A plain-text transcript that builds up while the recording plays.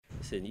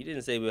Listen, you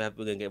didn't say we're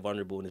going to get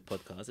vulnerable in this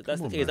podcast. If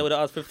that's Come the on, case, man. I would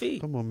have asked for a fee.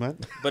 Come on, man.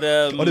 But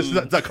Honestly,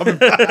 that coming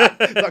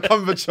that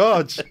come with a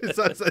charge.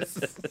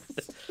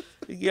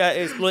 yeah,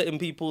 exploiting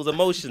people's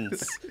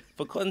emotions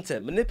for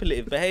content,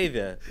 manipulative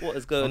behaviour. What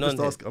is going on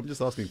here? I'm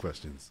just asking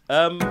questions.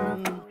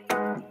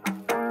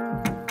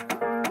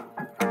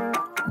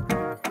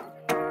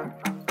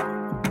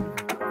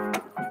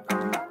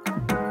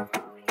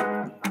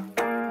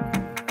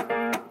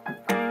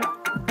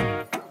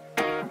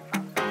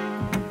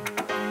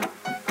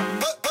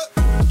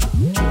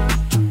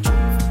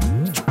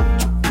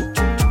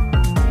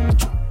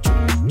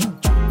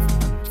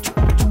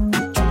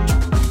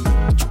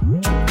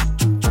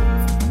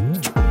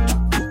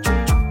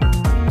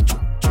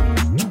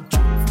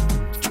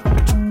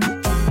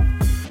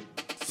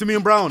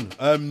 Symeon Brown,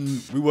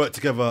 we worked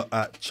together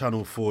at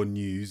Channel 4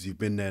 News. You've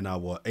been there now,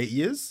 what, 8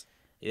 years?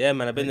 Yeah,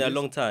 man, I've been there a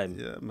long time.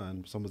 Yeah,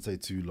 man. Some would say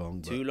too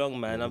long. Too long,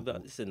 man.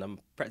 I'm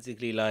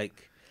practically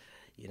like,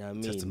 you know what I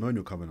mean?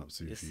 Testimonial coming up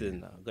soon.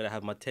 Listen, I'm going to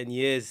have my 10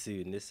 years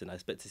soon. Listen, I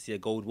expect to see a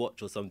gold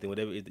watch or something,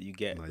 whatever it is that you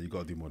get. Nah, you got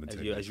to do more than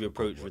 10 years. As you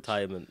approach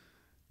retirement.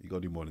 You got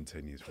to do more than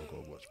 10 years for a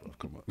gold watch, bro.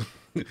 Come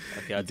on.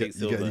 Okay, I'll take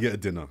silver. You get a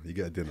dinner. You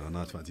get a dinner, a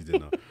nice fancy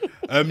dinner.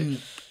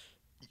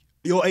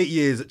 Your 8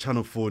 years at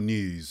Channel 4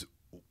 News,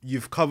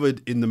 you've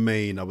covered in the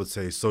main, I would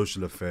say,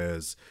 social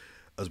affairs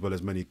as well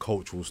as many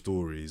cultural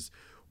stories.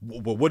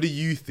 But what do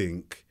you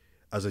think,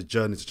 as a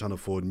journalist at Channel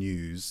 4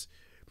 News,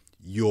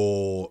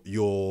 your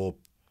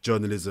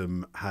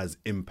journalism has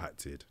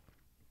impacted?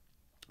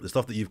 The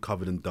stuff that you've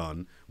covered and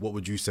done, what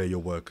would you say your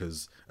work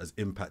has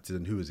impacted,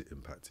 and who has it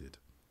impacted?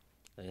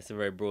 It's a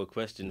very broad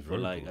question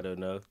for I don't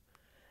know,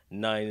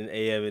 9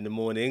 a.m. in the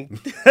morning.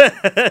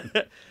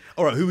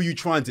 All right, who are you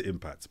trying to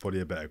impact? Probably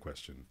a better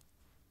question.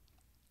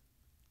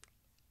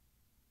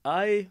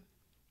 Let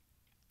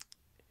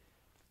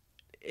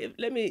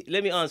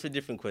me answer a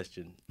different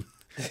question.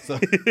 So,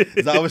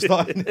 is that how we're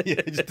starting?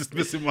 Yeah, just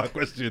dismissing my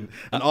question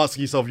and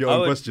asking yourself your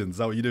own questions. Is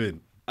that what you're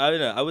doing? I don't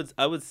know.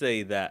 I would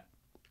say that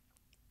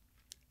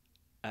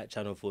at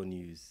Channel 4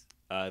 News,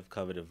 I've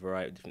covered a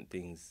variety of different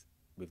things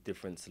with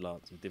different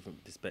slants, with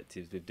different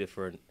perspectives, with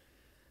different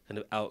kind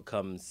of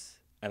outcomes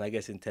and I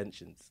guess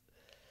intentions.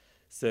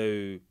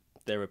 So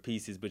there are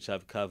pieces which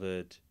I've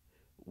covered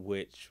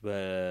which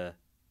were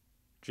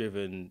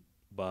driven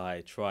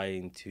by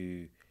trying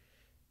to,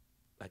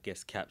 I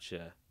guess,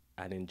 capture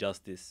an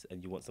injustice,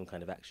 and you want some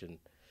kind of action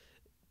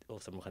or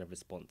some kind of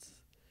response.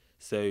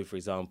 So, for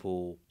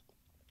example,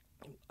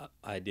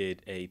 I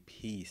did a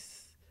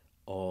piece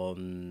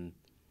on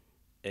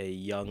a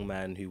young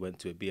man who went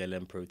to a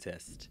BLM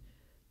protest,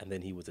 and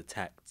then he was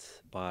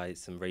attacked by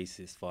some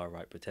racist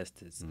far-right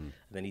protesters. And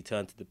then he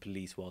turned to the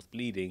police whilst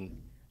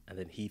bleeding, and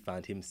then he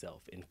found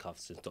himself in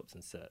cuffs and stopped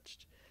and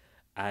searched.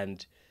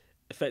 And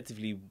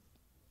effectively,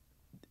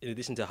 in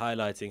addition to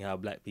highlighting how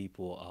black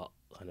people are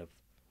kind of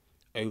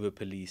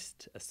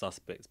over-policed as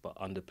suspects but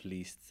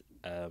under-policed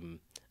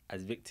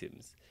as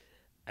victims,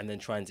 and then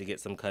trying to get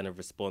some kind of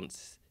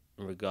response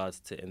in regards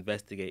to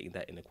investigating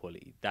that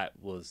inequality, that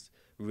was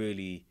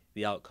really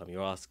the outcome.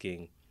 You're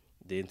asking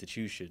the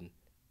institution,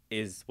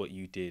 is what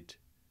you did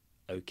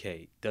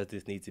okay? Does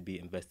this need to be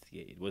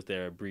investigated? Was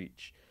there a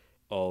breach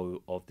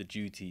of the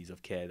duties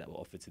of care that were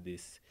offered to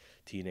this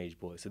teenage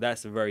boy? So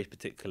that's a very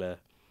particular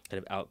kind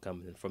of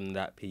outcome. And from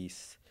that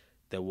piece,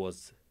 there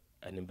was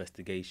an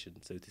investigation,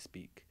 so to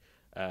speak.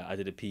 I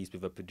did a piece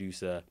with a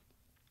producer,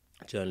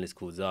 a journalist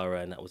called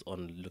Zara, and that was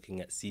on looking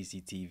at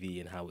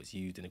CCTV and how it's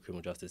used in the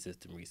criminal justice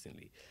system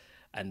recently,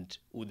 and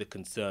all the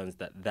concerns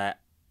that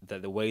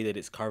the way that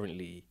it's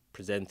currently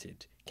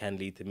presented can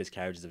lead to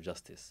miscarriages of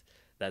justice.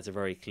 That's a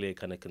very clear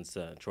kind of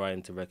concern,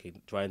 trying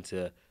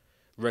to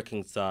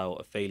reconcile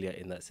a failure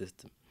in that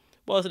system.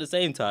 Whilst at the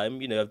same time,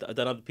 I've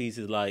done other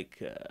pieces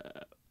like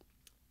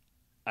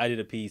I did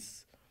a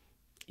piece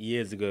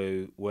years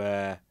ago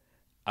where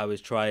I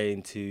was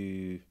trying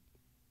to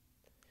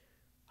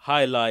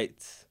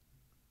highlight,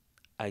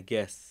 I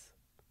guess,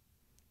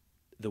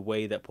 the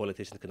way that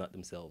politicians conduct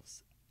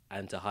themselves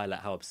and to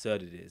highlight how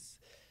absurd it is.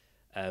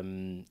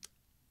 And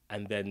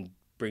then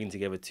bringing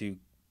together two,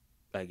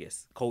 I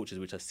guess, cultures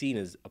which are seen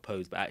as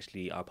opposed but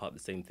actually are part of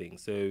the same thing.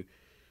 So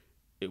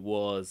it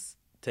was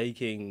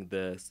taking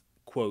the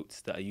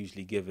quotes that are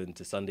usually given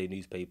to Sunday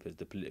newspapers,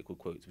 the political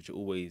quotes, which are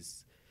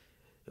always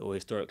or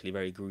historically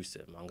very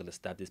gruesome. I'm going to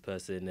stab this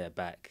person in their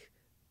back.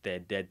 They're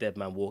dead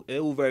man walk.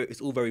 It's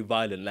all very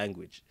violent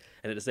language.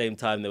 And at the same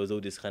time, there was all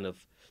this kind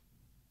of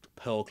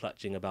pearl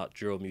clutching about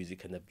drill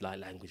music and the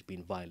language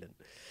being violent.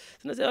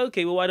 So I said,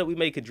 okay, well, why don't we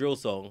make a drill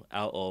song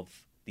out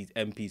of these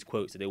MPs'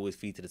 quotes that they always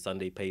feed to the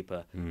Sunday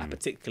paper, a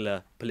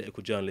particular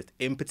political journalist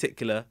in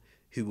particular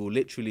who will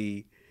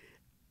literally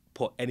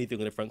put anything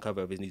on the front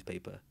cover of his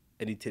newspaper,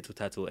 any tittle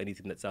tattle,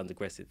 anything that sounds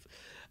aggressive.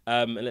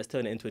 And let's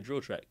turn it into a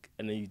drill track.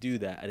 And then you do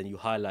that, and then you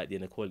highlight the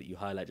inequality, you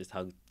highlight just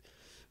how,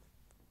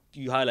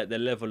 you highlight the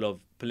level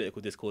of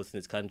political discourse in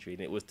this country.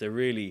 And it was to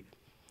really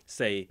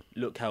say,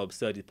 look how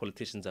absurd these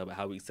politicians are about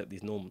how we accept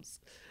these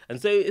norms.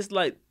 And so it's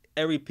like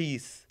every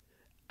piece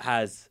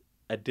has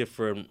a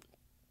different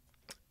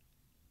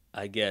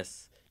I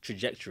guess,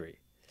 trajectory.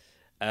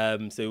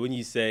 So when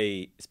you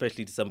say,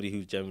 especially to somebody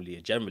who's generally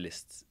a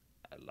generalist,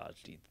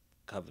 largely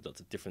covered lots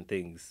of different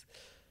things,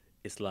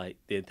 it's like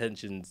the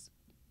intentions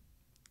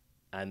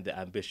and the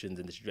ambitions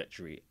and the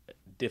trajectory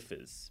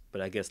differs.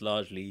 But I guess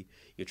largely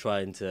you're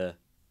trying to,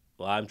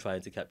 well, I'm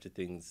trying to capture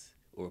things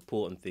or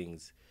report on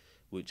things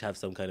which have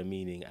some kind of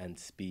meaning and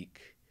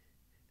speak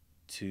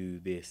to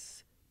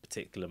this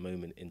particular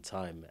moment in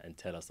time and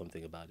tell us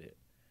something about it.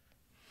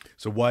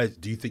 So why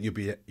do you think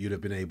you'd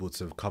have been able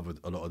to have covered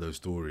a lot of those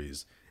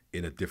stories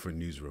in a different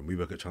newsroom? We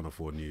work at Channel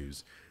 4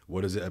 News.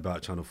 What is it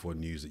about Channel 4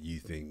 News that you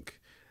think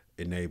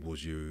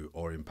enables you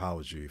or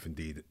empowers you, if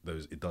indeed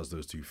it does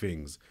those two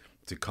things,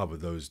 to cover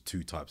those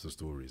two types of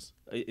stories?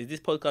 Is this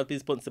podcast being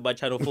sponsored by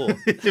Channel 4?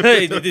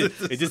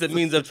 It just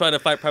means I'm trying to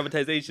fight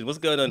privatization. What's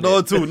going on?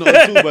 Not at all.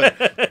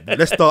 But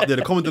let's start there.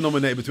 The common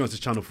denominator between us is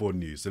Channel 4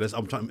 News. So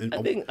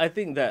I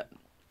think that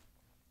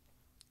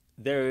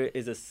there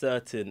is a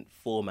certain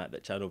format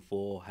that Channel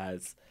 4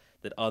 has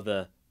that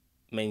other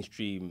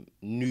mainstream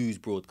news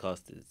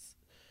broadcasters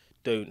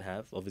don't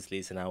have. Obviously,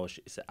 it's an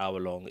hour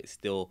long. It's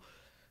still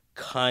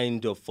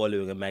kind of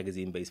following a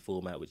magazine-based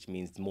format, which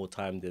means more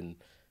time than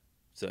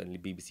certainly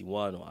BBC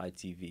One or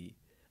ITV.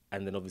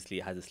 And then obviously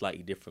it has a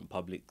slightly different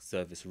public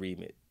service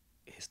remit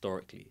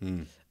historically,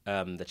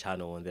 the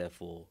channel, and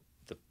therefore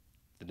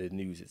the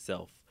news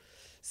itself.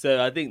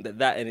 So I think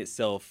that in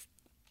itself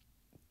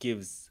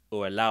gives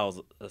or allows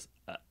us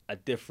a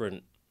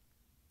different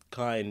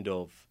kind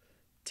of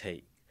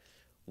take.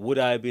 Would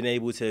I have been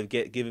able to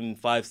given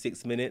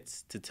 5-6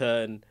 minutes to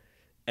turn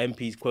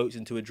MP's quotes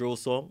into a drill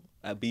song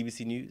at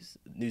BBC News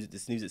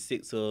at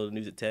 6 or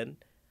News at 10?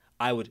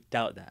 I would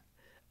doubt that.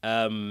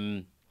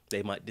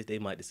 They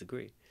might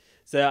disagree.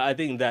 So I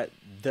think that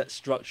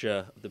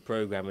structure of the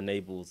program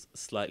enables a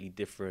slightly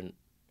different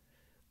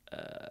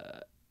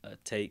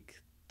take,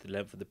 the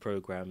length of the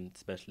program,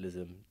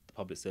 specialism, the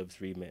public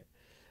service remit.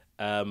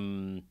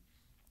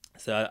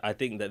 So I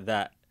think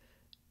that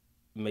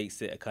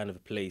makes it a kind of a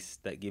place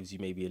that gives you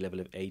maybe a level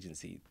of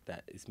agency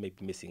that is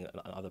maybe missing at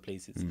other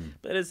places.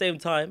 But at the same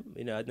time,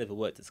 I'd never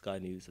worked at Sky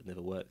News. I've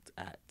never worked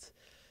at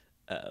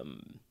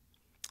the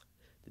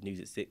News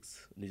at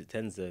 6, News at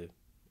 10. So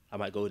I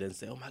might go there and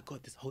say, "Oh my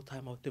God, this whole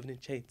time I was living in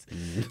chains."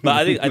 But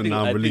I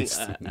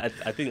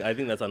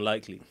think that's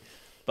unlikely.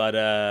 But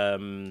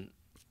I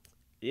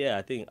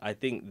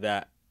think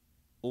that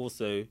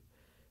also,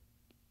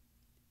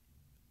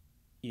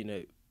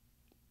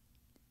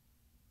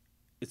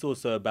 it's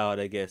also about,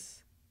 I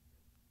guess,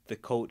 the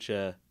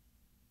culture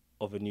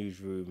of a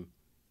newsroom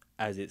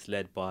as it's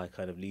led by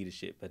kind of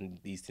leadership, and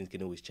these things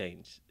can always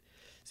change.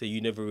 So you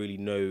never really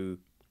know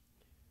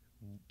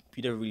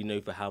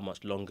for how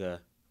much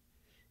longer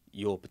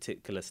your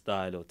particular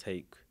style or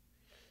take,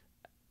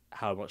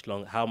 how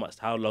long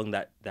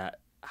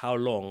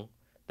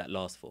that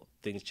lasts for.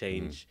 Things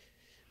change.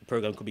 The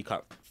program could be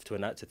cut to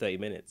 30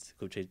 minutes.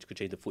 Could change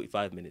to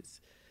 45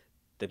 minutes.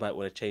 They might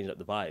want to change up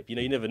the vibe.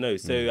 You never know.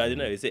 So I don't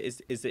know. It's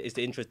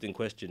an interesting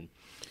question,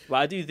 but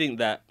I do think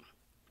that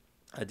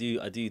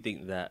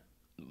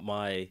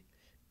my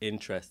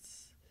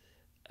interests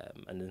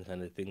and the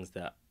kind of things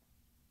that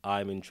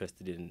I'm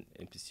interested in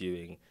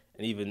pursuing,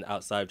 and even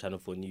outside of Channel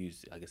 4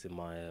 News, I guess in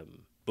my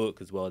book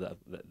as well that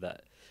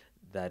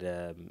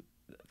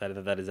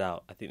is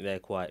out. I think they're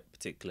quite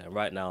particular. And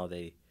right now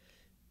I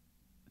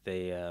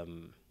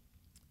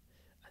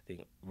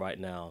think right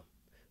now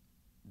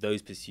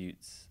those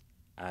pursuits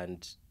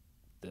and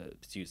the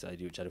pursuits that I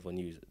do at Channel 4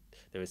 News,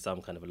 there is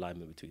some kind of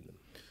alignment between them.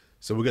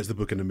 So we'll get to the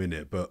book in a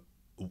minute, but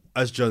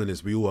as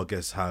journalists, we all, I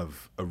guess,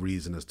 have a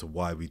reason as to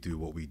why we do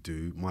what we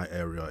do. My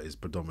area is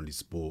predominantly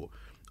sport.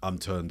 I'm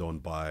turned on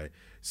by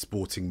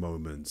sporting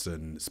moments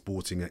and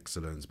sporting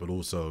excellence, but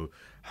also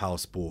how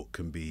sport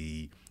can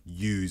be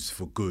used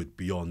for good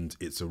beyond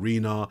its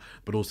arena,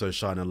 but also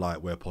shine a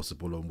light where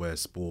possible on where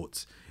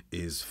sport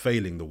is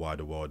failing the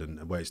wider world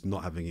and where it's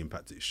not having the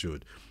impact it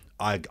should.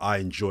 I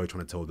enjoy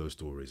trying to tell those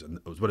stories, and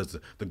as well as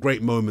the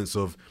great moments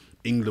of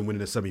England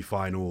winning a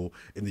semi-final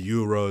in the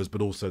Euros,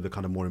 but also the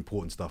kind of more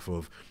important stuff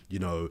of,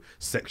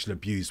 sexual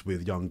abuse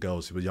with young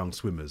girls who were young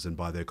swimmers and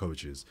by their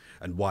coaches,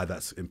 and why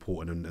that's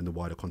important and the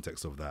wider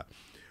context of that.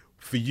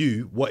 For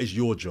you, what is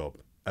your job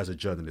as a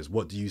journalist?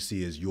 What do you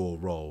see as your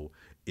role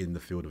in the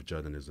field of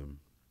journalism?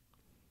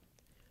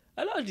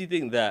 I largely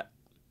think that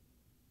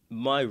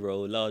my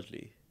role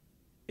largely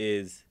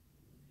is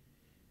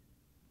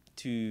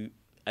to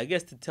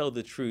tell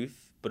the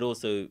truth, but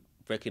also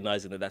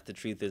recognizing that that's the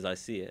truth as I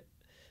see it.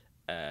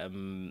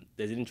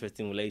 There's an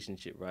interesting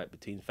relationship, right,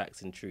 between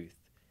facts and truth.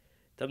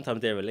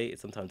 Sometimes they're related,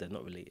 sometimes they're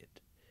not related.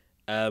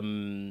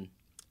 In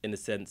the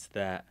sense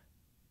that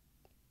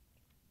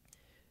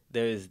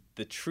there is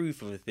the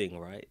truth of a thing,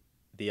 right?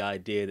 The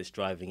idea that's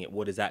driving it,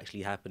 what is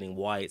actually happening,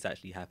 why it's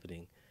actually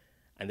happening.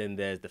 And then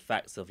there's the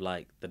facts of,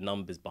 like, the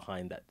numbers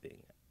behind that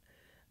thing.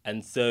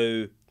 And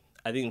so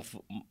I think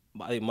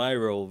my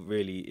role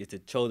really is to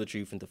tell the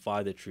truth and to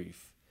find the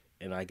truth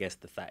in, I guess,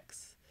 the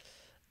facts.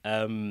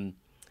 And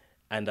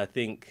I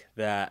think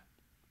that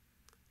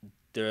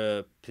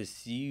the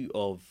pursuit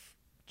of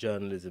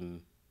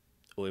journalism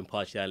or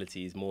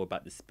impartiality is more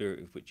about the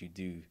spirit with which you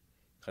do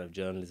kind of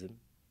journalism,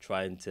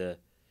 trying to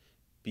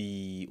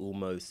be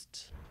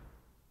almost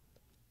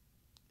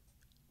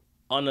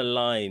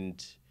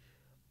unaligned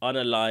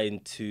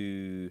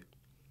to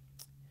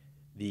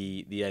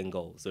the end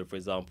goal. So, for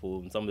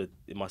example,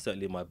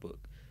 certainly in my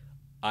book,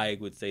 I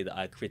would say that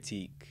I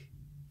critique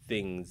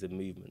things and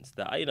movements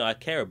that I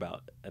care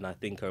about and I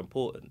think are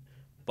important,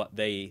 but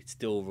they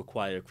still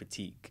require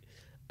critique.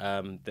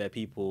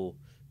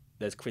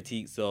 There's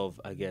critiques of,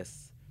 I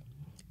guess,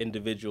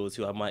 individuals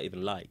who I might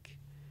even like,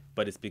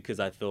 but it's because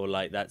I feel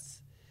like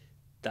that's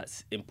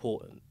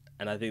important.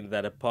 And I think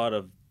that a part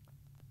of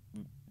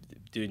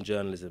doing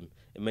journalism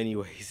in many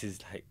ways is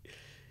like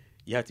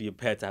you have to be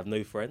prepared to have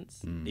no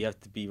friends. You have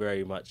to be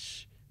very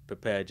much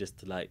prepared just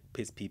to like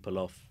piss people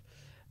off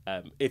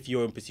if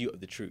you're in pursuit of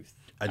the truth.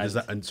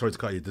 And sorry to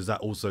cut you, does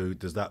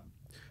that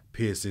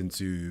pierce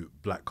into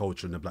black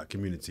culture and the black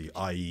community,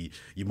 i.e.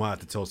 you might have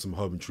to tell some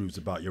home truths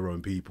about your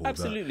own people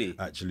Absolutely.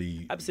 that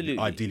actually Absolutely.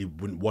 ideally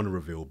wouldn't want to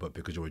reveal, but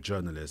because you're a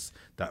journalist,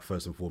 that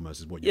first and foremost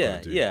is what you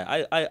got to do.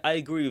 Yeah, I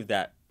agree with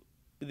that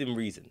within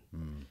reason.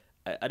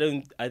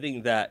 There's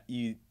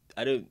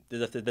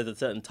a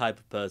certain type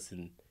of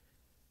person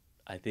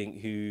I think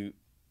who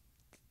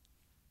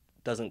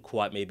doesn't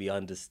quite maybe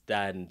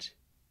understand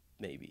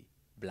maybe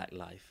black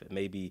life, and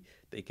maybe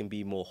they can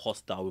be more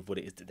hostile with what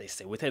it is that they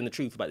say. We're telling the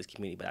truth about this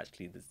community, but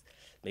actually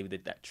maybe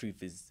that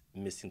truth is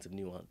missing some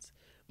nuance.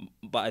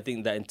 But I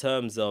think that in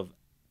terms of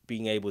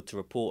being able to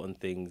report on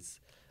things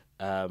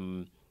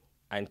and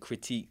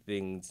critique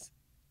things,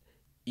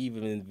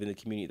 even in the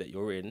community that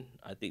you're in,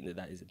 I think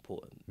that is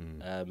important.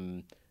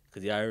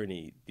 Because the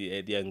irony,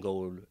 the end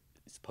goal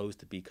is supposed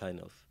to be kind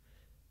of,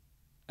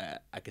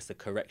 I guess, a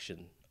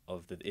correction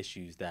of the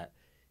issues that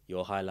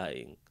you're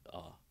highlighting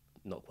are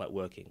not quite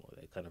working or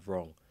they're kind of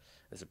wrong.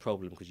 That's a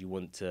problem because you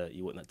want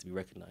that to be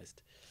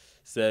recognised.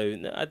 So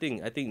no, I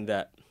think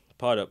that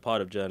part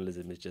of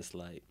journalism is just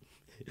like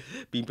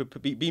being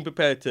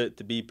prepared to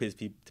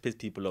piss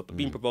people off, but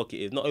being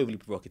provocative, not overly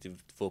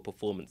provocative for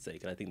performance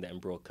sake. And I think that in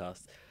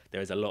broadcast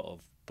there is a lot of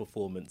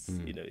performance.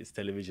 It's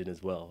television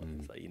as well.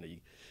 It's like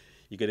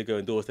you're going to go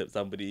and doorstep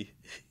somebody,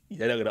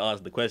 they're not going to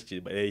answer the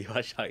question, but there you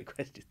are shouting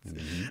questions.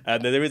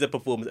 And then there is a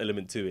performance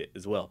element to it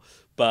as well.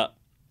 But,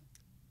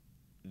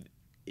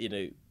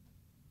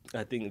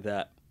 I think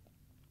that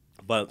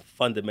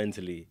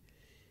fundamentally,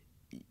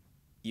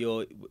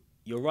 you're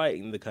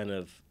writing the kind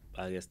of,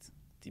 I guess,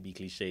 to be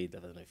cliched, I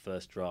don't know,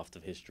 first draft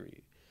of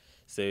history.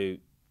 So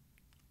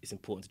it's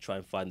important to try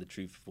and find the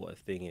truth of what a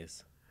thing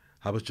is.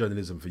 How has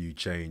journalism for you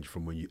changed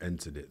from when you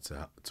entered it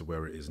to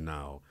where it is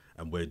now?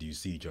 And where do you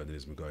see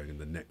journalism going in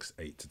the next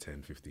 8 to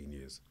 10, 15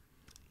 years?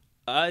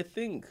 I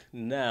think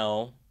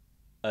now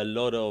a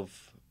lot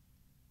of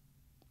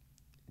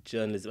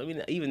journalism,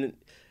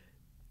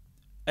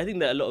 I think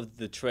that a lot of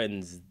the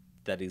trends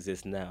that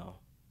exist now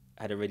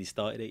had already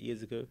started 8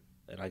 years ago.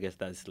 And I guess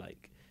that's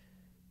like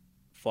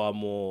far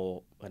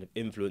more kind of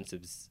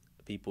influences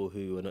people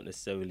who are not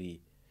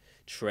necessarily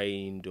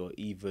trained or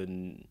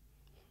even,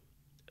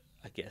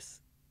 I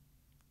guess,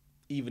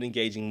 even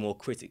engaging more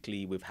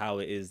critically with how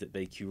it is that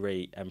they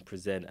curate and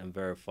present and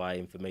verify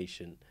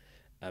information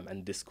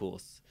and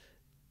discourse,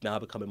 now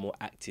becoming more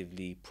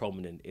actively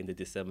prominent in the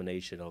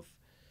dissemination of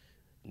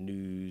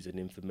news and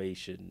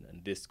information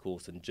and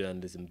discourse and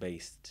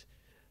journalism-based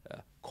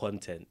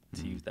content,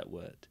 to use that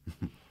word.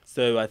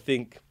 So I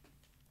think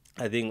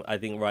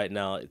right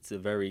now it's a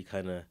very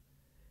kind of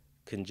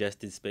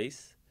congested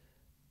space,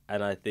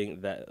 and I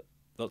think that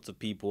lots of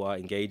people are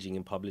engaging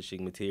in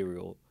publishing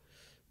material,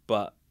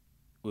 but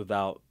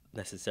without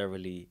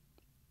necessarily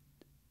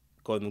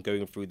going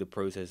through the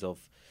process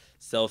of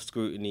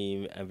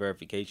self-scrutiny and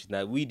verification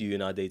that we do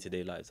in our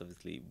day-to-day lives.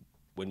 Obviously,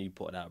 when you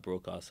put out a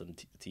broadcast on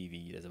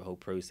TV, there's a whole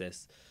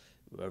process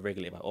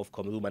regulated by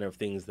Ofcom, all manner of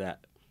things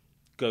that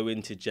go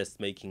into just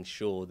making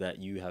sure that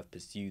you have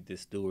pursued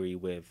this story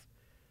with,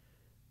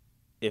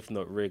 if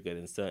not rigor,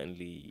 then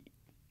certainly,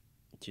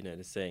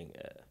 the saying,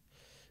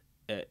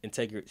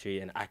 integrity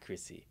and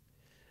accuracy.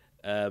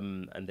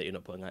 And that you're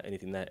not putting out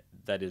anything that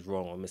is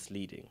wrong or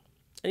misleading.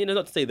 And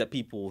not to say that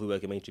people who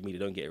work in mainstream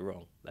media don't get it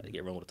wrong, like they get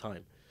it wrong all the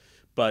time,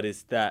 but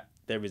it's that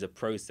there is a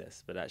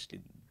process, but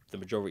actually the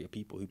majority of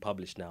people who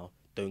publish now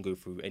don't go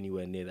through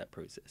anywhere near that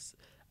process.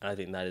 And I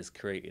think that has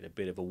created a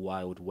bit of a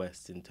wild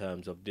west in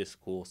terms of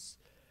discourse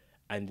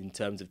and in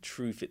terms of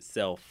truth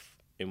itself,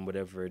 in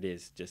whatever it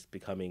is, just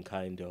becoming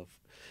kind of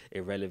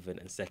irrelevant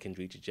and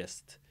secondary to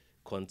just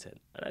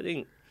content. And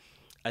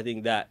I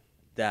think that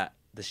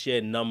the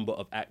sheer number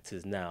of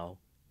actors now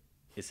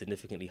is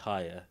significantly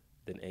higher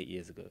than 8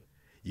 years ago.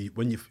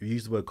 When you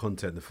used the word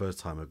content the first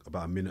time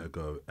about a minute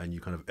ago, and you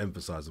kind of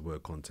emphasised the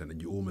word content,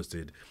 and you almost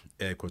did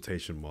air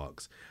quotation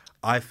marks,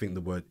 I think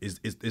the word is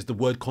the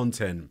word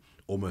content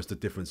almost the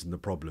difference in the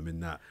problem, in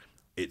that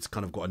it's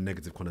kind of got a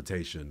negative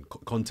connotation.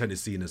 Content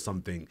is seen as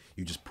something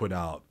you just put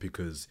out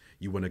because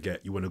you want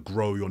to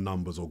grow your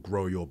numbers or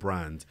grow your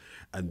brand,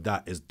 and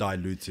that is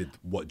diluted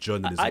what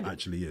journalism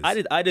actually is.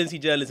 I don't see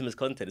journalism as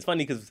content. It's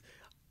funny because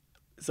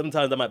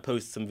sometimes I might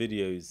post some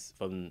videos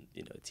from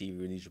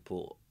TV News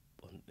Report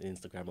on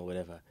Instagram or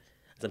whatever.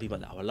 And some people are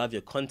like, "Oh, I love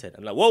your content."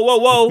 I'm like, "Whoa, whoa,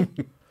 whoa,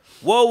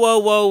 whoa, whoa,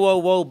 whoa, whoa,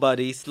 whoa,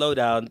 buddy, slow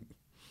down.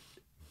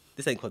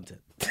 This ain't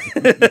content."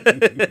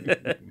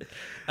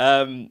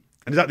 And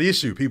is that the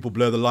issue? People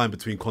blur the line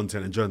between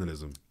content and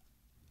journalism.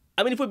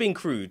 I mean, if we're being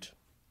crude,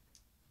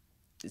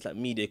 it's like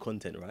media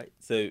content, right?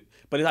 So,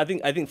 but I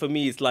think for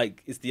me,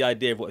 it's the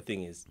idea of what a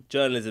thing is.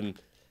 Journalism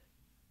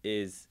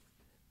is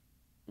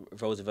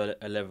rose of a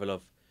level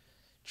of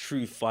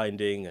truth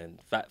finding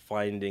and fact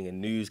finding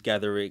and news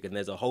gathering, and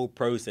there's a whole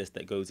process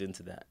that goes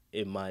into that,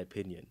 in my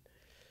opinion.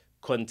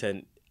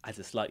 Content has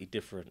a slightly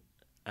different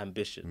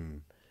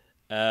ambition.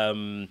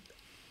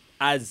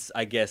 As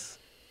I guess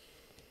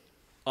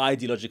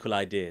ideological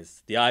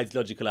ideas, the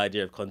ideological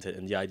idea of content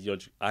and the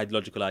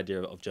ideological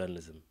idea of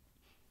journalism.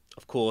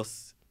 Of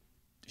course,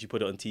 if you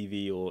put it on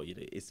TV or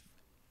it's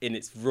in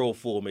its raw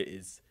form, it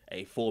is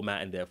a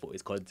format and therefore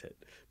it's content.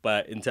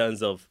 But in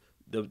terms of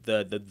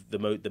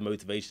the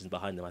motivations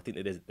behind them, I think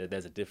that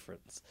there's a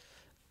difference.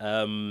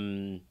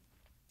 Or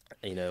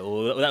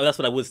that's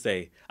what I would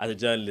say as a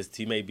journalist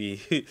who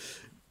maybe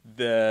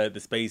the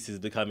space is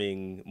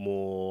becoming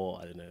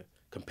more, I don't know,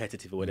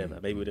 competitive or whatever.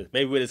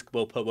 Maybe we're just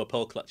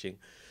pole clutching.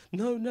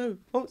 No,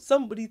 won't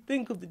somebody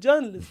think of the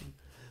journalism?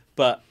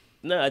 But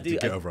no, I do. To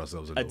get over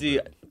ourselves a little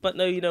bit. But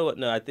no, you know what?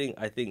 No, I think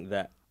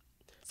that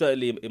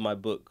certainly in my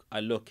book, I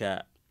look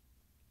at,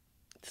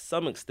 to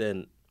some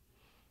extent,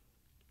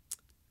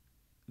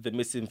 the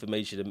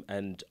misinformation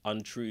and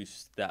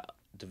untruths that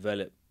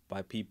develop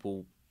by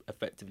people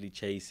effectively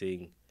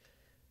chasing,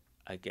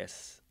 I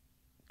guess,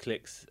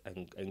 clicks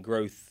and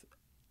growth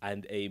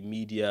and a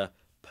media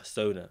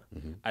persona.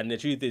 And the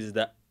truth is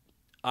that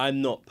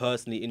I'm not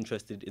personally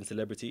interested in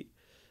celebrity.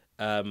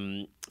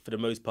 For the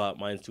most part,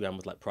 my Instagram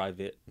was like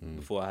private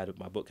before I had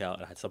my book out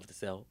and I had something to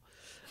sell.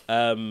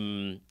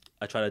 I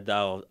try to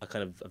dialed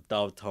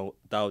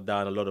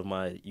down a lot of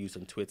my use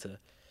on Twitter.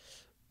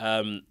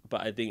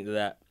 But I think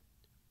that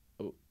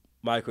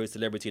micro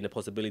celebrity and the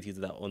possibilities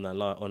of that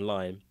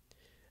online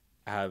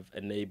have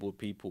enabled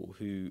people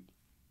who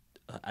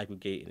are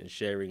aggregating and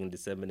sharing and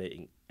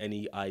disseminating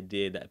any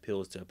idea that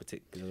appeals to a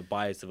particular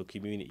bias of a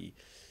community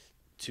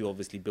to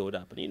obviously build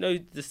up.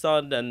 And the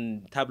Sun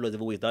and tabloids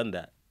have always done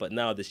that, but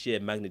now the sheer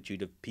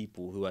magnitude of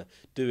people who are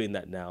doing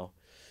that now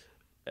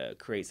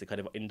creates a kind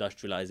of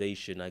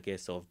industrialization, I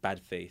guess, of bad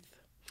faith.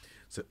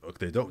 So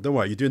okay, don't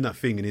worry. You're doing that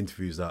thing in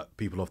interviews that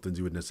people often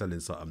do when they're selling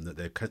something, that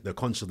they're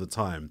conscious of the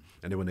time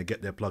and they want to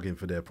get their plug in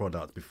for their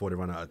product before they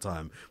run out of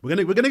time. We're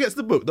gonna get to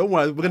the book. Don't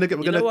worry. I wasn't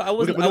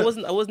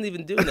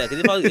even doing that,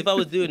 because if I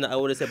was doing that, I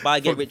would have said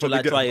buy, get rich, or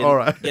like try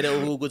and get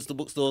it all goods to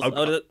bookstores. I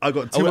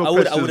got two more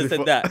questions. I would have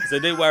said that. So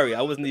don't worry.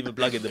 I wasn't even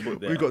plugging the book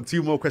there. We've got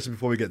two more questions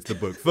before we get to the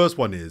book. First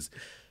one is,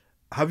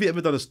 have you ever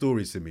done a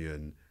story,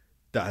 Symeon,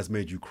 that has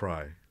made you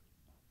cry?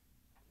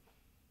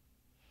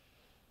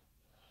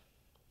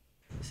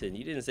 Listen,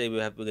 you didn't say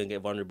we're going to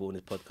get vulnerable in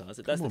this podcast.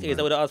 If that's the case,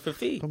 I would have asked for a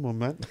fee. Come on,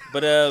 man.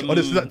 But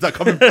honestly, that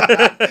coming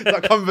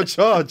that come with a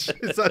charge.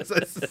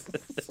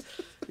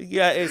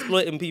 Yeah,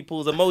 exploiting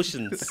people's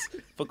emotions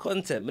for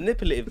content,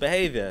 manipulative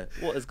behaviour.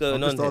 What is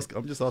going on here?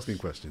 I'm just asking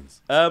questions.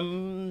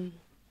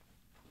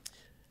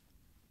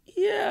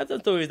 Yeah, I've done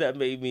stories that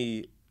made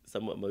me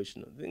somewhat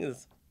emotional. The thing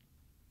is,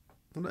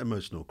 I'm not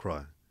emotional.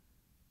 Cry.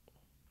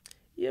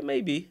 Yeah,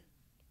 maybe.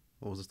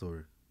 What was the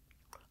story?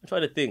 I'm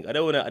trying to think. I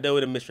don't want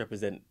to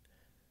misrepresent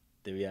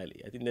the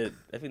reality. I think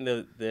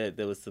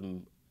there was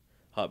some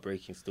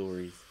heartbreaking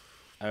stories.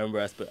 I remember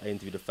I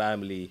interviewed a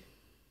family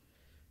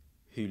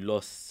who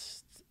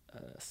lost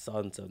a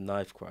son to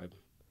knife crime,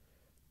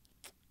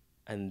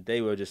 and they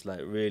were just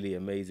like really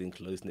amazing,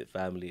 close knit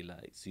family,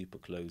 like super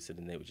close, and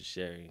then they were just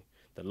sharing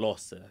the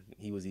loss.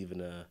 He was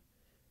even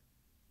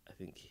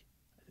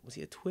was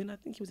he a twin? I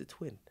think he was a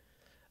twin.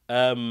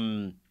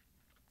 And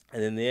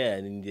then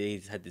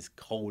they had this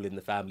hole in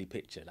the family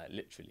picture, like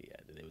literally.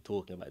 And they were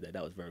talking about that.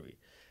 That was very,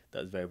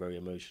 very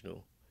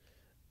emotional.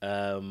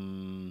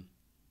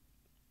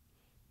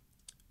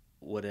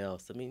 What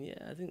else? I mean,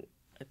 yeah, I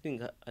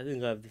think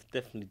I've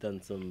definitely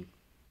done some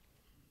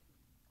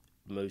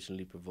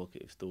emotionally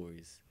provocative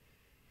stories.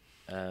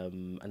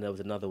 And there was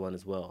another one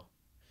as well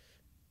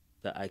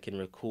that I can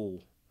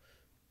recall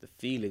the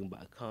feeling, but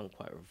I can't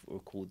quite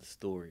recall the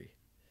story.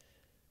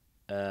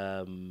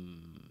 I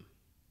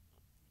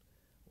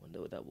wonder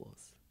what that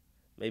was.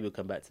 Maybe it'll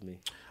come back to me.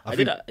 I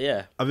think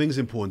it's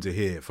important to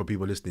hear, for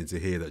people listening, to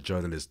hear that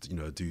journalists,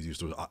 do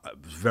stories.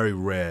 It's very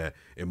rare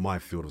in my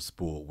field of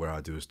sport where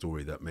I do a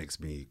story that makes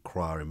me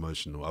cry or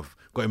emotional. I've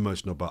got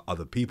emotional about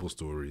other people's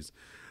stories,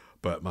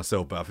 but I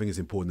think it's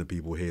important that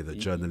people hear that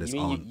journalists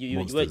aren't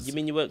monsters. You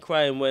mean you weren't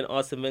crying when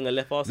Arsene Wenger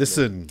left Arsenal?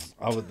 Listen,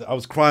 I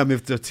was crying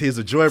with the tears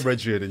of joy,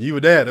 Brethren, and you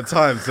were there at the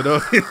time, so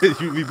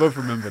we both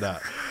remember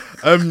that.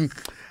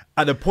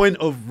 At the point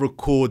of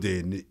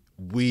recording,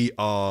 we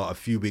are a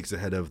few weeks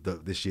ahead of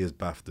this year's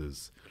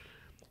BAFTAs.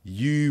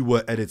 You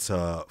were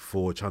editor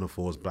for Channel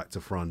 4's Back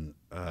to Front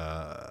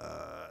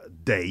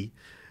day,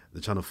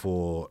 the Channel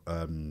 4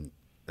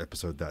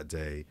 episode that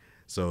day.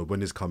 So when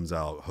this comes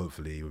out,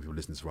 hopefully, if you're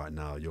listening to right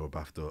now, you're a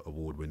BAFTA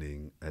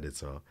award-winning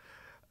editor.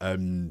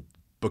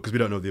 Because we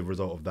don't know the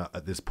result of that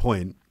at this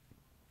point.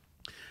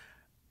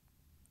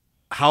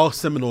 How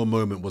seminal a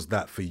moment was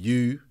that for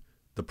you,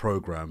 the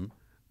program,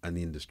 and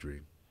the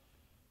industry?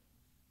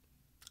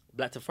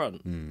 Black to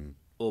Front?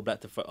 Or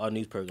Black to Front, our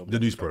news program? The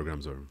news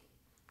program, sorry.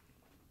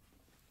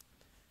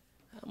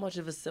 How much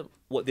of a...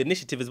 What, the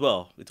initiative as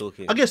well, we're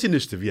talking? I guess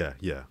initiative, yeah.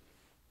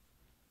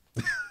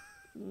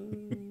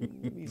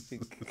 Let me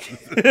think.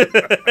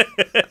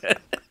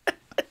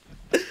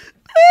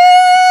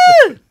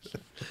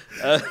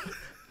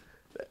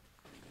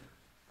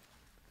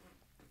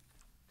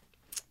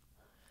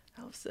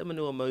 How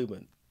seminal a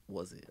moment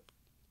was it?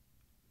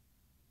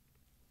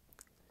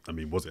 I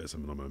mean, was it a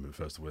seminal moment?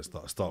 First of all,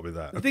 let's start with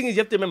that. The thing is,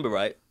 you have to remember,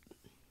 right?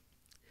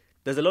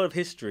 There's a lot of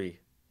history.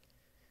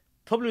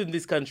 Problem in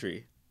this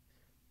country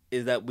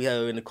is that we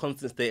are in a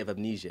constant state of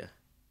amnesia,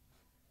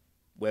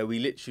 where we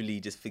literally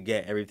just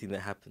forget everything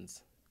that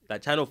happens.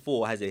 Like Channel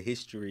 4 has a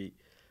history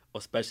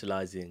of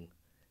specialising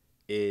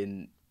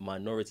in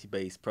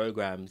minority-based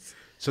programs.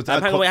 So to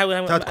add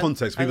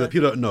context, people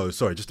don't know,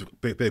 sorry, just a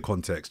bit of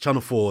context.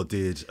 Channel 4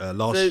 did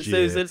last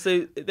year...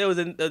 So there was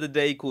another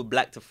day called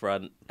Black to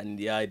Front, and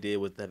the idea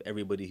was to have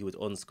everybody who was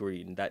on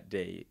screen that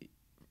day,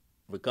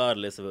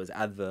 regardless of it was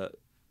advert,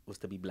 was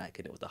to be black,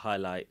 and it was to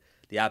highlight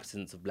the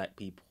absence of black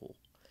people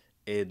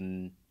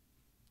in,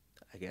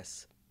 I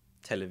guess,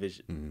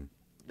 television.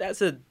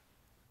 There's a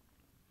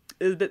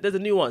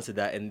nuance to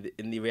that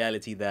in the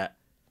reality that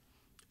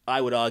I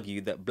would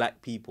argue that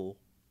black people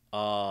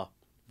are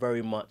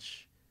very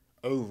much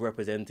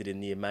overrepresented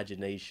in the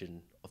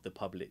imagination of the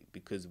public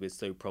because we're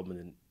so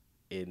prominent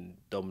in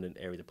dominant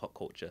areas of pop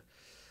culture,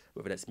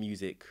 whether that's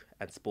music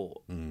and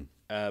sport.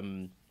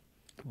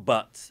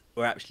 But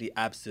we're actually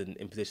absent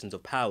in positions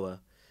of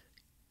power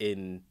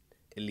in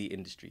elite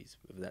industries,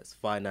 whether that's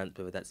finance,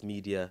 whether that's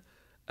media.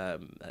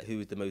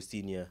 Who is the most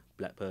senior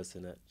black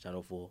person at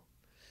Channel 4,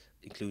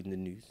 including the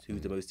news?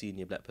 Who's the most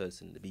senior black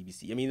person at the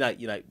BBC? I mean,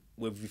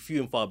 we're few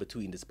and far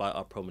between despite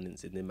our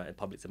prominence in the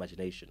public's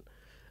imagination.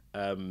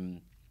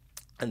 And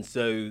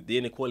so the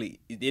inequality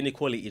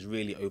is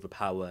really over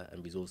power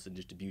and resource and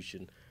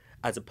distribution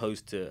as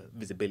opposed to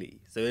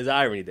visibility. So there's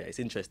irony there. It's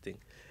interesting.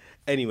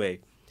 Anyway,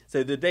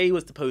 so the day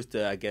was supposed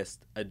to, I guess,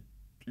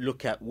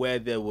 look at where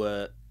there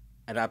were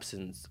an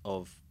absence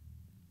of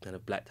kind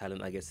of black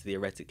talent, I guess,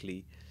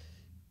 theoretically,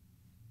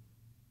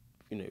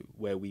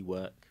 where we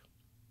work.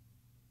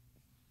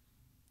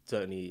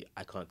 Certainly,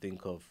 I can't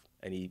think of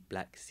any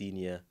black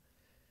senior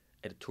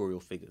editorial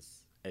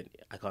figures, and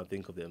I can't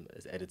think of them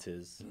as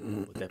editors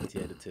or deputy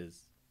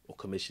editors or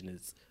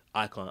commissioners.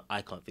 I can't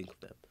think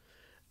of them.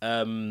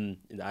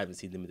 I haven't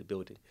seen them in the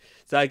building.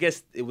 So I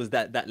guess it was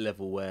that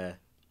level where,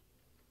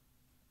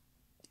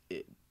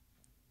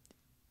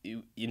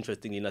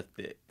 interestingly enough,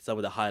 some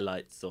of the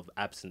highlights of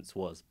absence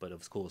was, but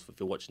of course, if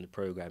you're watching the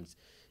programs,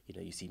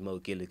 you see Mo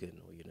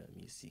Gilligan, or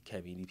you see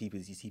Kevin,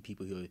 you see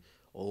people who are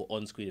all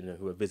on screen and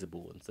who are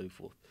visible and so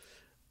forth.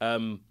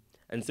 And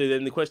so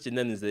then the question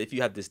then is that if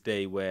you have this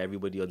day where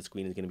everybody on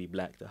screen is going to be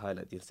black to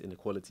highlight this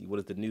inequality, what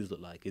does the news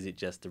look like? Is it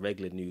just the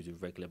regular news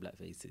with regular black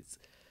faces?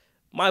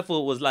 My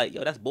thought was like,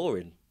 that's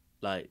boring.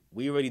 Like,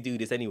 we already do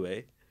this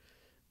anyway.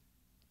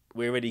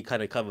 We already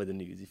kind of cover the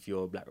news if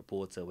you're a black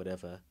reporter or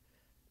whatever.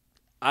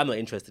 I'm not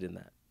interested in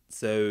that.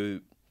 So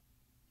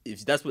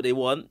if that's what they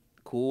want,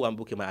 cool, I'm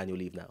booking my annual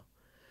leave now.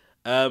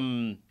 But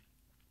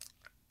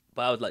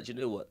I was like, you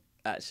know what?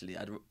 Actually,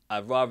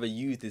 I'd rather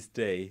use this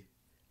day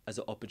as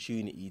an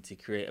opportunity to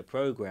create a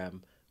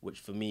program which,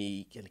 for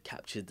me, can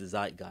capture the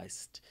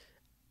zeitgeist.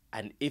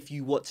 And if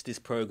you watch this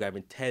program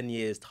in 10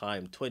 years'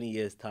 time, 20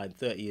 years' time,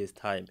 30 years'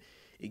 time,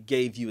 it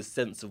gave you a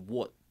sense of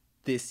what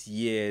this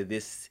year,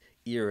 this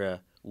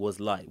era was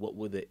like. What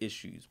were the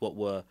issues? What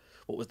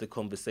was the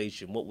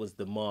conversation? What was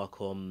the mark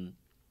on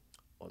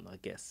I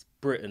guess,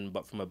 Britain,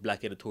 but from a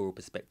black editorial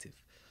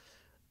perspective?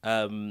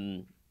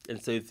 And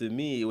so for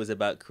me, it was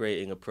about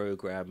creating a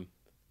program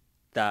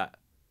that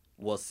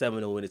was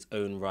seminal in its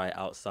own right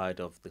outside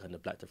of the kind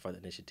of Black to Front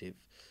initiative,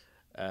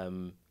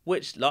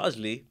 which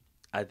largely,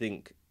 I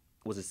think,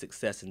 was a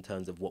success in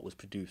terms of what was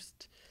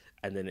produced.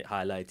 And then it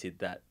highlighted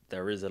that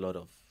there is a lot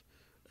of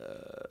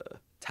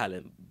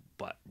talent,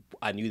 but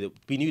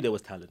we knew there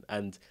was talent.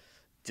 And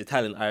the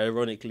talent,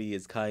 ironically,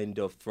 is kind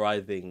of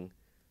thriving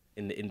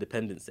in the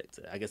independent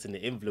sector, I guess in the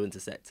influencer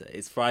sector.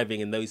 It's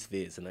thriving in those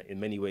spheres, and in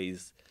many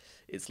ways,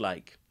 it's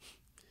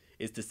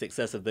the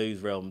success of those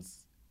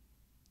realms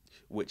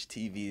which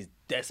TV is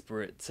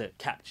desperate to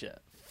capture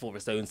for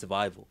its own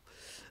survival.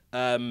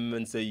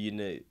 And so,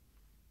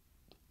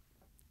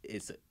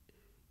 it's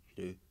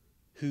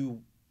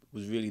who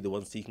was really the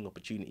one seeking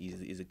opportunities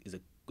is a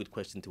good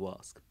question to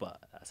ask, but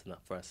that's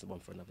enough for us, one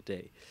for another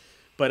day.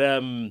 But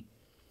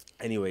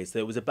anyway, so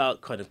it was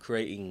about kind of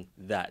creating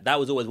that. That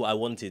was always what I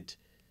wanted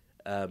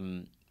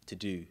to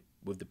do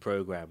with the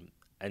program.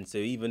 And so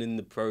even in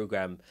the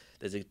program,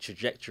 there's a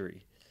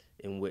trajectory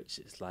in which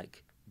it's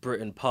like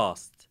Britain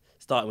past,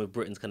 starting with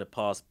Britain's kind of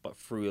past, but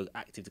through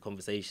active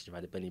conversation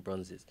around the Benny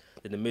Bronzes.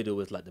 Then the middle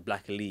was like the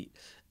Black elite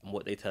and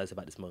what they tell us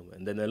about this moment.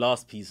 And then the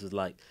last piece was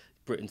like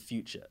Britain's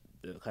future,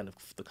 the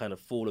kind of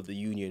fall of the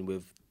Union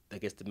with, I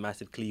guess, the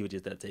massive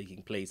cleavages that are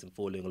taking place and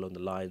falling along the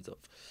lines of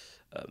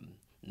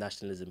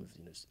nationalism,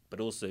 but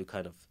also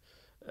kind of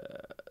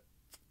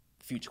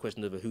future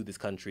questions over who this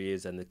country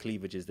is and the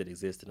cleavages that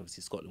exist, and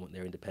obviously Scotland want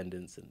their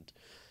independence and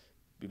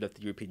we've left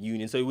the European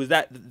Union. So it was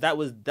that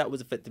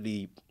was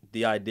effectively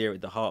the idea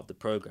at the heart of the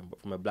program,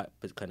 but from a black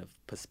kind of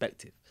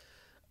perspective.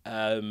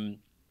 And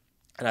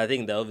I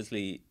think that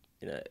obviously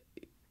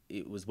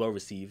it was well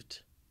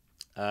received,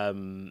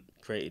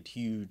 created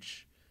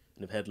huge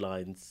kind of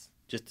headlines,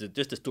 just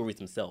the stories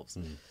themselves.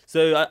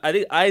 So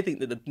I think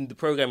that the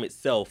program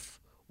itself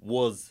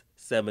was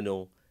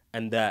seminal,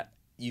 and that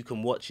you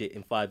can watch it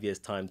in 5 years'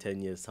 time, 10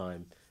 years'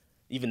 time.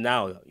 Even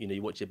now,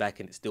 you watch it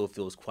back and it still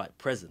feels quite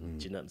present.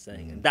 Do you know what I'm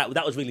saying? And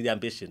that was really the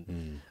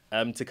ambition,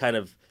 to kind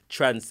of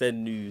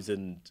transcend news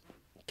and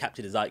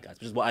capture the zeitgeist,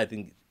 which is what I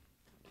think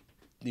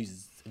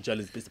news and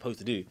journalism is supposed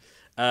to do.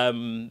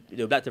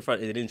 Back to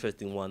Front is an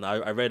interesting one.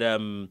 I read, I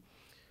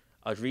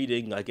was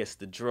reading, I guess,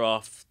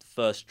 the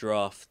first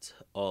draft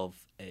of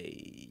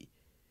a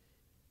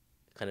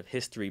kind of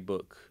history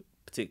book,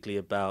 particularly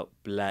about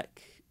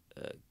black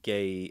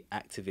gay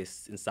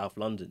activists in South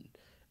London,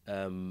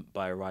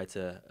 by a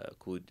writer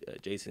called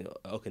Jason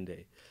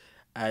Okende.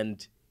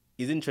 And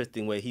it's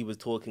interesting where he was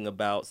talking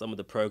about some of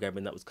the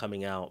programming that was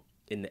coming out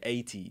in the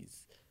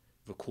 80s,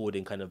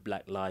 recording kind of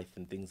black life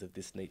and things of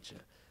this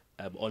nature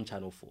on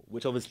Channel 4,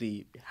 which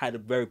obviously had a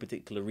very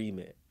particular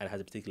remit and has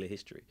a particular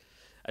history.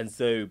 And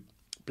so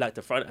Black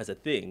to Front as a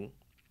thing,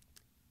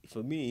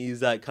 for me,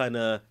 is like kind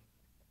of,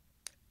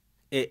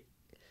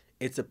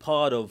 it's a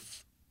part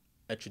of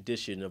a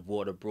tradition of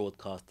what a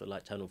broadcaster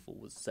like Channel 4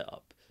 was set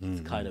up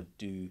to kind of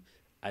do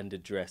and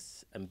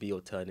address and be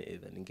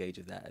alternative and engage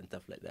with that and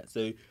stuff like that.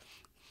 So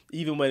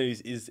even when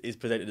it is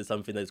presented as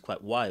something that's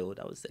quite wild,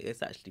 I would say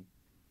it's actually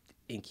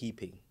in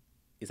keeping.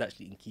 It's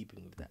actually in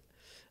keeping with that.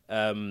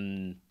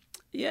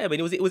 Yeah, I mean,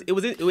 it was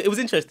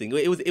interesting.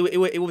 It was an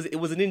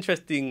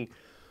interesting.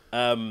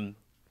 It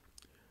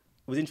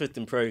was an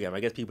interesting program.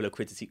 I guess people have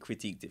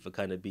critiqued it for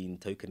kind of being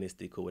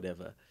tokenistic or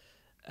whatever.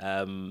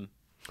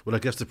 Well, I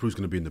guess the proof's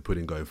going to be in the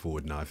pudding going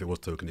forward now, if it was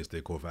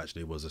tokenistic or if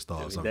actually it was a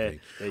start of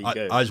something. There you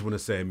go. I just want to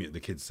say, the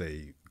kids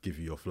say, give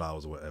you your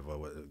flowers or whatever,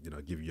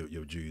 give you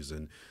your dues.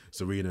 And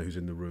Serena, who's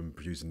in the room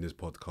producing this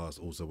podcast,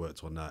 also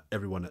worked on that.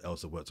 Everyone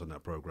else that worked on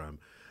that program.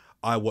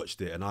 I watched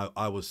it and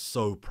I was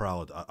so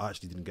proud. I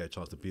actually didn't get a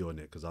chance to be on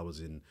it because I was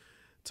in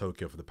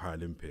Tokyo for the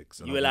Paralympics.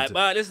 And you were like,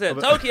 but listen,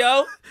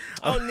 Tokyo,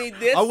 I don't need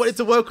this. I wanted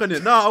to work on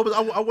it. No,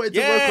 I wanted to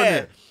work on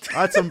it.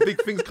 I had some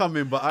big things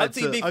coming, but I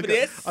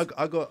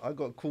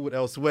got called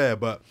elsewhere.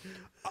 But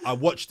I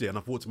watched it and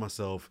I thought to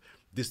myself,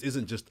 this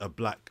isn't just a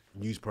black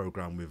news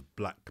program with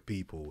black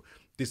people.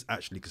 This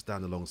actually could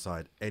stand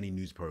alongside any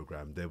news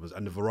program.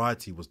 And the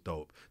variety was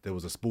dope. There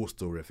was a sports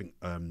story. I think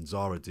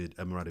Zara did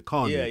Emma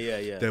Raducanu.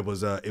 Yeah. There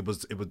was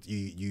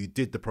you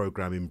did the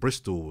program in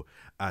Bristol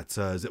at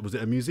was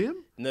it a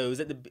museum? No,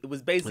 it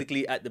was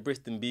basically at the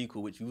Bristol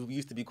Beacle, which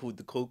used to be called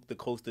the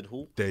Colston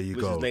Hall. There you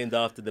go. Which was named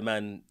after the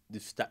man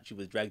whose statue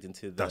was dragged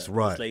into the That's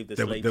right. slave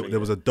there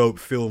was a dope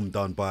film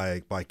done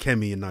by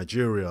Kemi in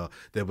Nigeria.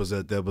 There was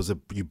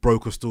you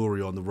broke a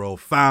story on the royal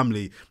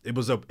family. It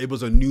was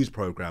a news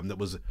program that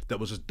was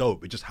just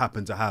dope. It just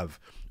happened to have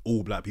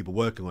all black people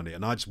working on it,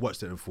 and I just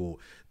watched it and thought,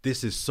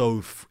 this is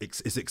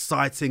it's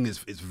exciting, it's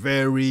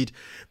varied.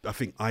 I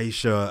think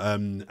Aisha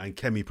and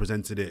Kemi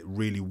presented it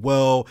really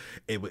well.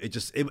 It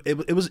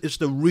was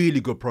just a really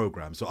good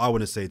program. So I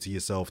want to say to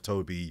yourself,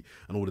 Toby,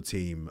 and all the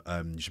team,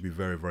 you should be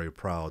very, very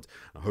proud.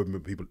 I hope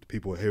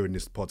people are hearing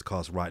this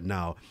podcast right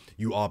now.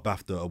 You are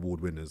BAFTA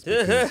award winners.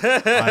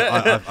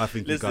 I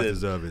think you guys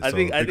deserve it. I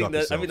think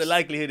the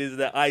likelihood is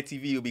that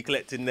ITV will be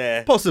collecting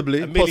their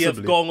possibly a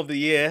millionth gong of the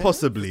year,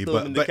 possibly,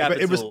 but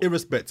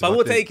irrespective. But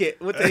we'll take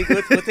it. We'll take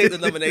the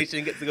nomination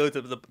and get to go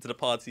to the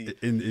party.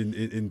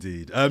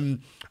 Indeed. I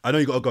know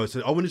you got to go,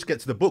 so I want to just get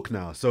to the book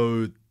now.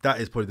 So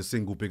that is probably the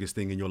single biggest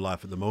thing in your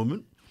life at the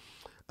moment.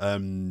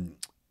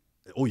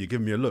 You're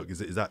giving me a look.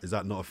 Is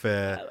that not a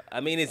fair? I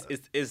mean,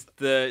 it's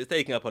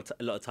taking up a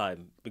lot of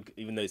time,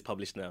 even though it's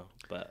published now.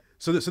 But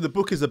so the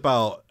book is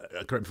about.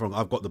 Correct me if I'm wrong.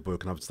 I've got the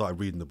book and I've started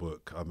reading the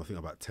book. I think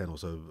about 10 or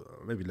so,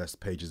 maybe less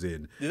pages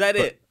in. Is that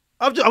it?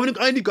 I only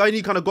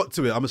kind of got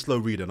to it. I'm a slow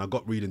reader, and I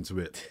got reading to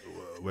it.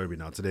 Where are we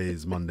now? Today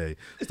is Monday.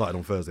 Started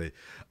on Thursday.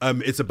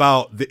 It's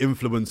about the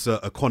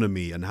influencer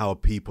economy and how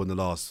people in the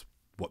last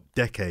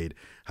decade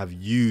have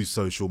used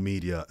social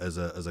media as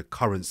a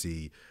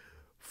currency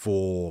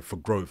for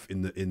growth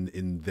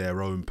in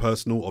their own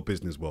personal or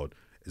business world.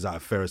 Is that a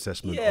fair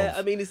assessment? Yeah,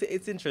 I mean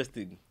it's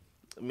interesting.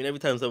 I mean, every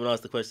time someone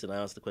asks the question, I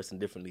ask the question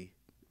differently.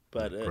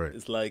 But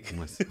it's like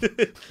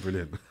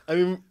brilliant. I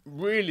mean,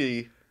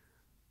 really,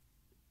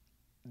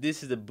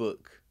 this is a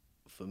book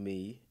for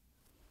me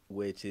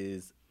which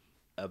is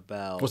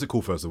about... What's it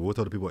called, first of all?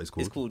 Tell the people what it's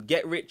called. It's called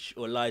Get Rich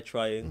or Lie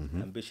Trying,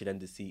 Ambition and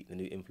Deceit, the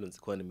New Influence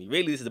Economy.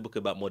 Really, this is a book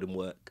about modern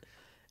work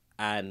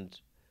and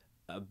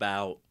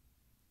about,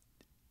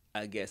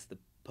 I guess, the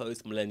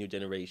post-millennial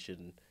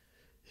generation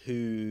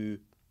who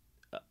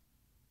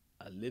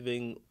are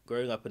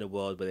growing up in a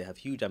world where they have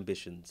huge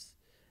ambitions,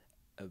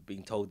 of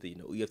being told that, you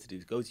know, all you have to do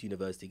is go to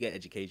university, get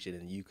education,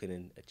 and you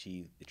can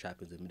achieve the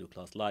trappings of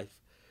middle-class life,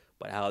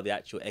 but how the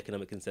actual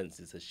economic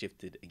consensus has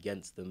shifted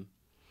against them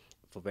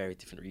for very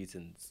different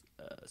reasons.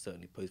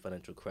 Certainly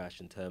post-financial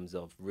crash in terms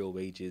of real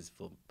wages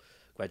for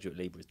graduate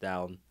labour is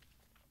down,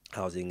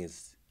 housing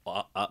is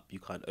up, you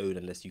can't own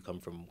unless you come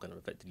from kind of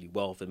effectively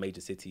wealth in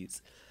major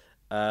cities.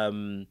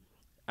 And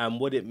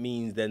what it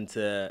means then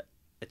to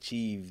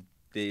achieve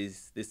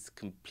this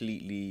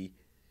completely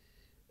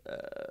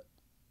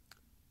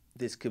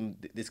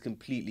this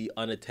completely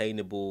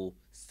unattainable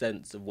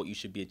sense of what you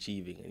should be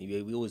achieving.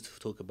 And we always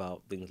talk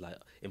about things like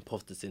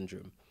imposter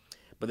syndrome,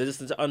 but there's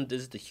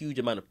just a huge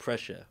amount of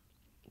pressure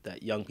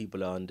that young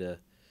people are under.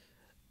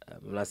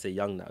 When I say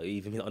young now,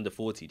 even under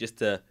 40, just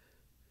to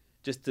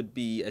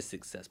be a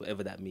success,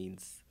 whatever that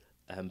means,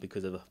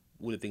 because of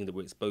all the things that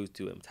we're exposed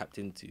to and tapped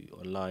into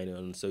online and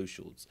on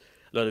socials.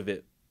 A lot of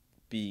it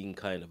being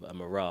kind of a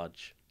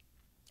mirage,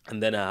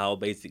 and then how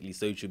basically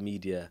social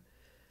media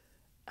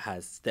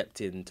has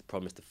stepped in to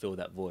promise to fill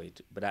that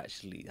void, but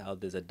actually how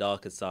there's a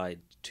darker side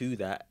to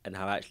that, and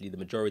how actually the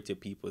majority of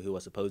people who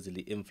are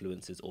supposedly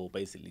influencers or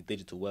basically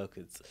digital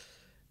workers,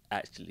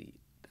 actually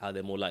how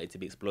they're more likely to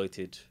be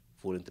exploited,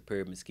 fall into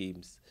pyramid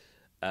schemes,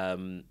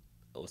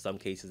 or some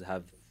cases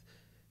have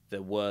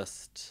the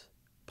worst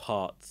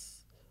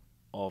parts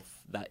of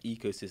that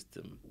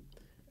ecosystem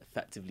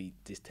effectively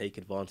just take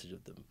advantage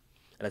of them.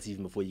 And that's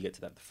even before you get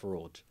to that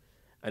fraud.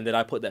 And then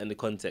I put that in the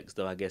context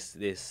of, I guess,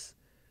 this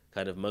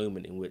kind of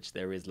moment in which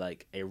there is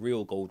like a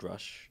real gold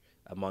rush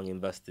among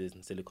investors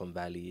in Silicon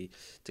Valley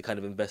to kind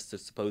of invest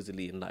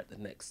supposedly in like the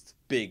next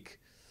big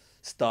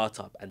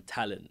startup and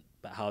talent,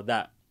 but how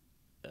that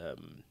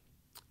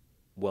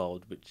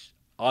world, which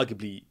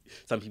arguably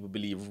some people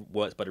believe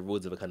works by the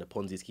rules of a kind of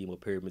Ponzi scheme or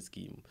pyramid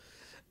scheme,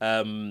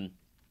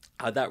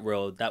 how that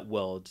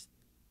world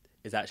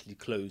is actually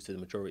closed to the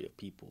majority of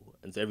people.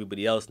 And so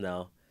everybody else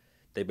now,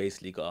 they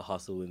basically got to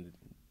hustle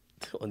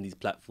on these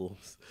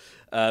platforms,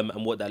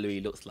 and what that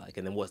really looks like,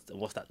 and then what's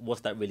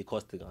that really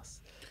costing us.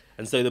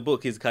 And so the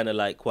book is kind of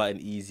like quite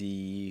an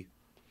easy...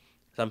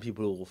 Some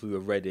people who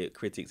have read it,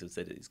 critics have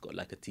said it's got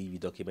like a TV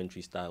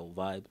documentary style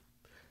vibe.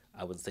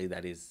 I would say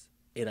that is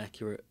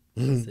inaccurate.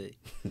 I'd say.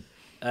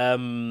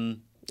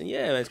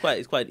 Yeah, it's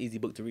quite an easy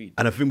book to read.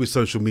 And I think with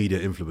social media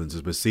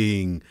influencers, we're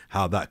seeing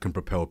how that can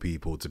propel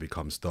people to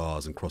become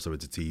stars and cross over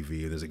to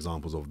TV, and there's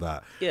examples of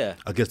that. Yeah.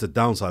 I guess the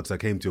downside, because I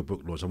came to your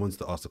book launch, I wanted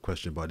to ask the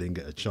question, but I didn't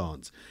get a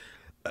chance.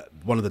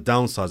 One of the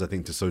downsides, I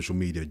think, to social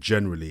media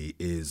generally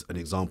is an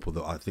example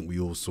that I think we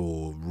all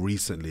saw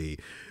recently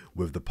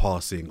with the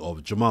passing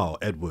of Jamal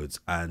Edwards,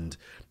 and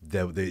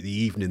the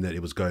evening that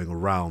it was going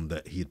around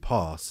that he had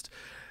passed.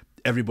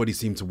 Everybody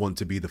seemed to want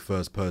to be the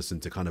first person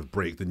to kind of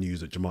break the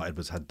news that Jamal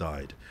Edwards had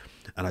died.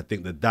 And I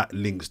think that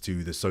links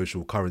to the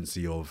social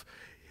currency of,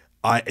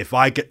 if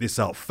I get this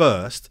out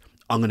first,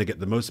 I'm going to get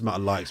the most amount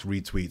of likes,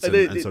 retweets,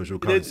 and social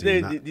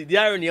currency. The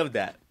irony of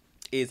that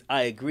is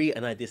I agree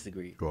and I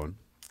disagree. Go on.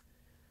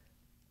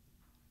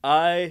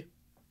 I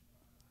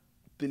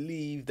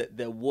believe that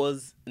there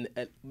was,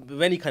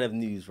 with any kind of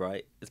news,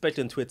 right,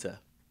 especially on Twitter,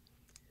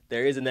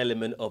 there is an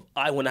element of,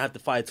 I want to have the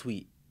fire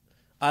tweet.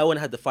 I want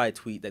to have the fire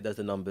tweet that does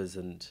the numbers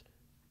and,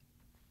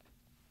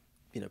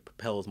 you know,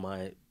 propels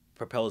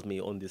me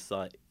on this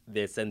site.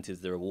 The incentives,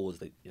 the rewards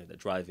that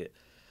drive it.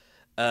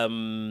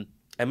 In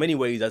many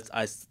ways,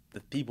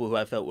 the people who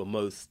I felt were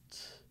most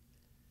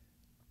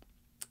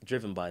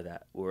driven by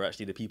that were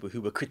actually the people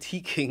who were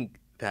critiquing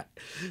that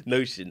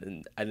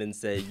notion and then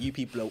say, you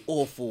people are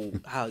awful.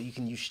 How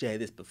can you share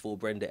this before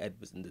Brenda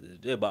Edwards?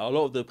 But a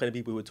lot of the kind of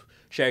people who were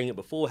sharing it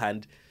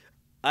beforehand,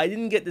 I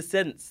didn't get the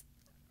sense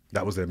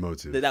that was their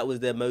motive. That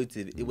was their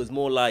motive. It was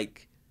more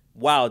like,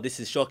 wow, this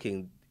is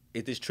shocking.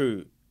 Is this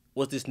true?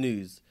 What's this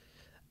news?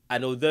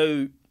 And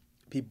although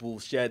people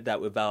shared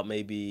that without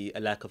maybe a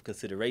lack of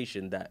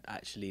consideration, that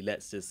actually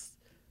let's just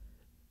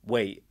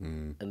wait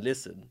and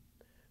listen.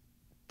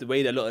 The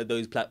way that a lot of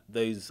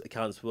those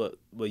accounts were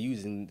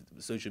using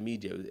social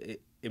media,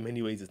 in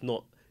many ways, it's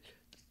not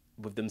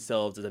with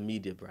themselves as a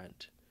media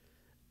brand.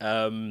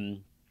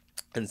 And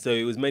so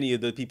it was many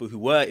of the people who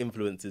were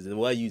influencers and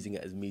were using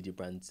it as media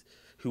brands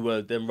who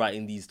were then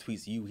writing these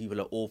tweets, you people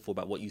are awful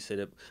about what you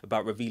said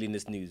about revealing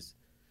this news.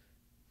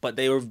 But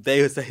they're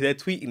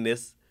tweeting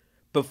this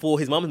before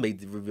his mum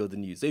revealed the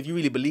news. So if you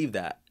really believe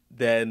that,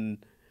 then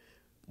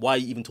why are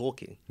you even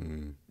talking?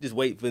 Just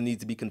wait for the news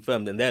to be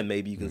confirmed, and then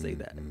maybe you can say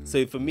that.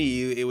 So for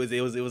me, it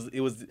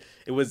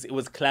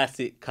was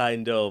classic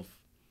kind of,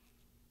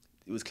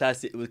 it was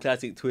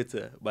classic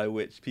Twitter, by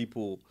which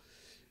people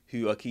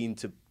who are keen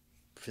to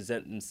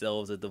present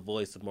themselves as the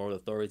voice of moral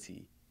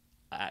authority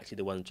are actually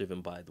the ones driven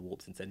by the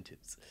warped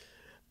incentives.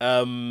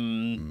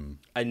 And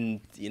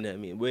you know what I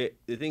mean,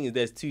 the thing is,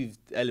 there's two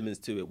elements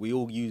to it. We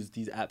all use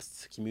these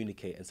apps to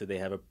communicate, and so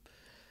they're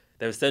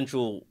a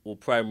central or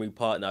primary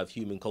partner of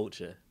human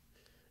culture,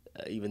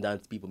 even down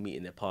to people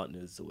meeting their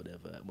partners or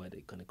whatever, where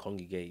they kind of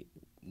congregate,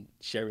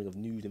 sharing of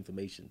news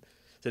information.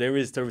 So there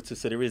is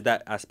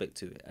that aspect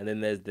to it, and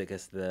then there's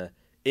the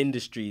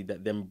industry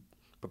that then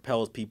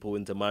propels people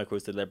into micro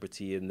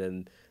celebrity, and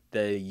then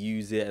they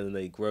use it and then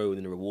they grow, and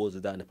then the rewards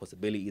of that and the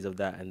possibilities of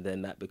that, and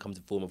then that becomes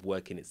a form of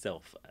work in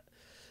itself.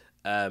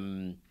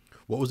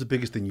 What was the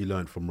biggest thing you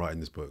learned from writing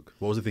this book?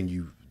 What was the thing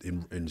you,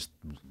 in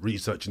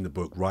researching the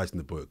book, writing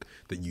the book,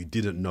 that you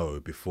didn't know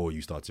before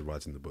you started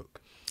writing the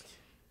book?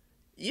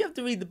 You have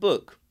to read the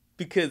book,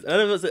 because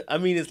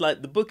it's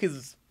like the book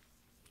is,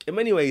 in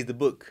many ways, a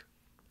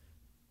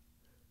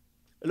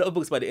lot of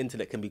books by the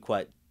internet can be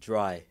quite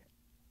dry,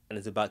 and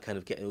it's about kind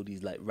of getting all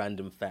these like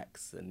random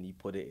facts, and you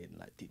put it in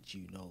like, did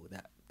you know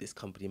that this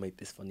company made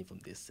this funny from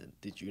this, and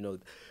did you know?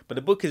 But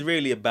the book is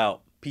really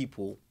about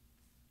people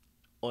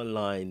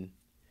online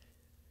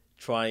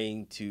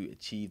trying to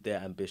achieve their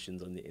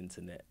ambitions on the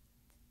internet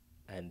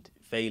and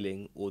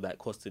failing, or that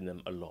costing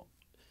them a lot,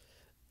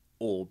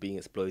 or being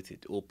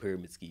exploited, or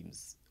pyramid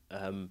schemes.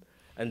 And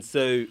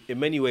so in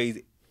many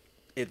ways,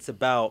 it's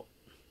about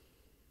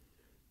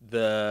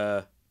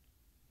the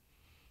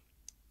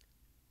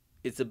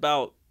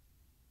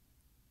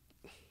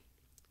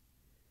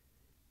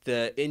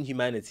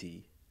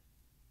inhumanity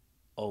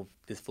of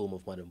this form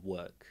of modern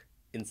work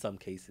in some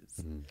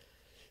cases.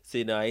 So,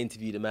 you know, I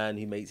interviewed a man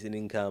who makes an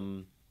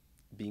income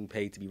being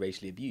paid to be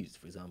racially abused,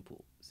 for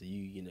example. So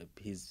you know,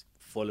 his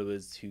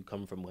followers who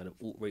come from kind of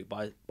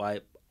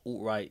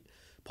alt-right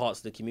parts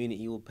of the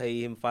community will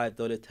pay him $5,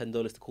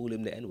 $10 to call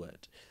him the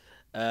N-word.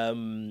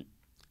 And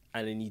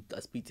then I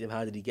speak to him,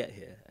 how did he get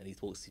here? And he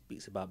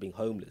speaks about being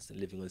homeless and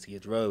living on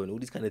Skid Row and all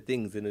these kind of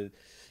things. And,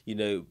 you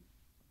know,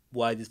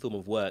 why this form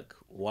of work,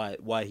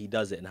 why he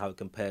does it, and how it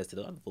compares to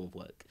the other form of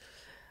work.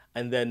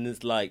 And then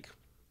it's like,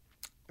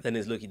 then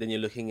you're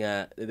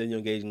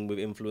engaging with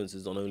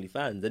influencers on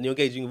OnlyFans. Then you're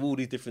engaging with all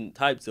these different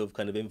types of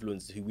kind of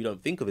influencers who we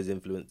don't think of as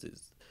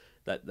influencers.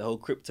 Like the whole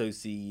crypto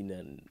scene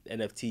and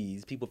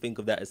NFTs, people think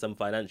of that as some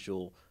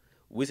financial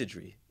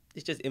wizardry.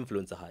 It's just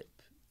influencer hype.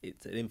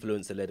 It's an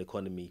influencer-led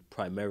economy,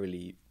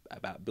 primarily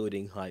about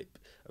building hype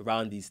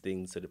around these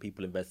things so that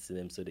people invest in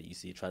them, so that you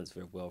see a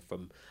transfer of wealth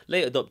from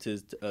late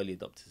adopters to early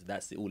adopters.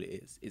 That's all it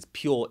is. It's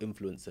pure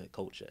influencer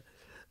culture.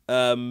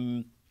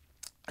 And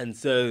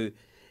so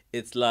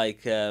it's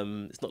like,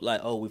 it's not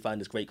like, oh, we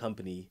find this great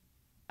company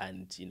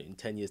and, you know, in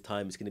 10 years'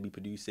 time, it's going to be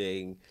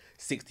producing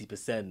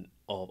 60%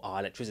 of our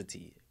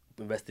electricity.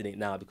 Invest in it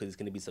now because it's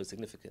going to be so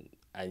significant,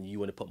 and you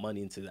want to put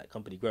money into that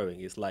company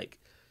growing. It's like,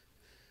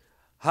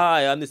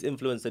 hi, I'm this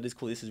influencer. This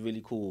is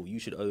really cool. You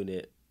should own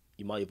it.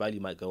 Your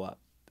value might go up.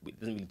 It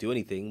doesn't really do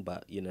anything,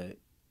 but, you know,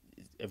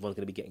 everyone's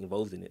going to be getting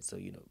involved in it. So,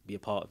 you know, be a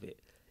part of it.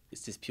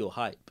 It's just pure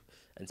hype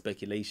and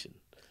speculation.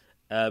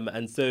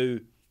 And so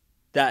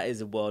that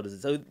is a world.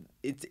 So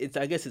it's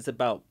I guess it's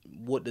about,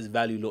 what does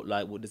value look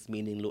like? What does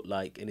meaning look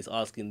like? And it's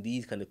asking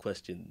these kind of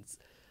questions,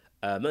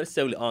 not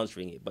necessarily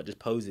answering it, but just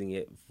posing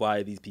it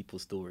via these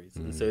people's stories.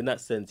 And so in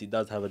that sense, it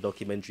does have a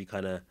documentary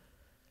kind of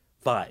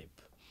vibe.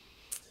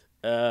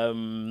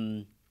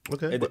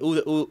 Okay. And all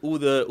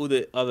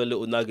the other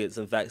little nuggets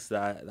and facts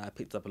that I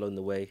picked up along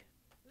the way,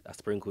 I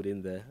sprinkled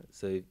in there.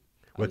 So I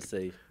would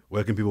say,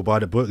 where can people buy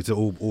the book? Is it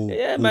all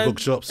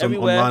bookshops,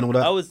 everywhere, online, all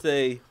that? I would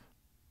say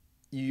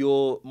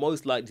you're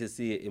most likely to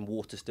see it in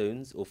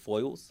Waterstones or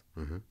foils.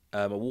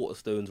 A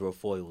Waterstones or a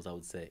foils, I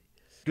would say.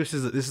 This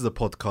is a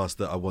podcast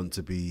that I want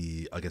to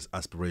be, I guess,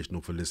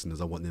 aspirational for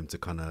listeners. I want them to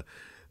kind of,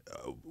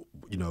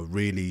 you know,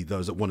 really,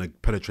 those that want to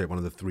penetrate one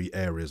of the three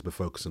areas we're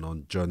focusing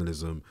on: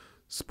 journalism,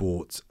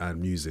 sports, and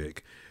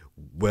music.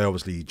 Where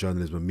obviously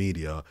journalism and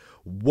media.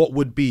 What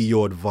would be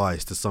your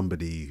advice to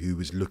somebody who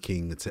is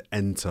looking to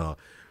enter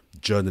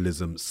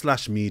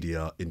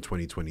journalism/media in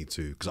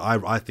 2022? Because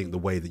I think the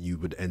way that you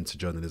would enter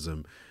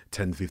journalism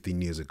 10,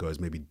 15 years ago is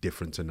maybe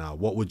different to now.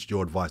 What would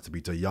your advice to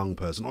be to a young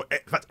person, or in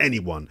fact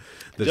anyone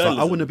that's like,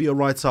 I want to be a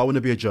writer, I want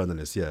to be a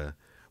journalist? Yeah.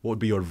 What would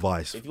be your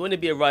advice? If you want to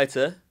be a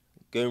writer,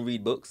 go and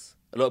read books.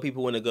 A lot of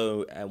people want to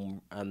go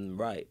and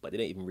write, but they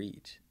don't even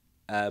read.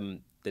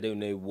 They don't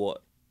know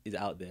what is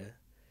out there.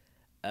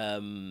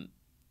 And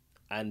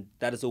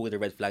that is always a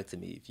red flag to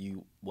me if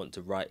you want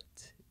to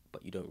write,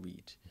 but you don't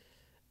read.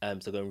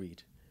 So go and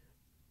read.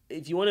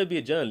 If you want to be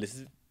a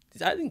journalist,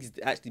 I think it's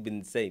actually been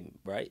the same,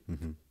 right?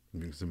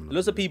 Similar.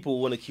 Lots of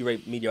people want to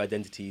curate media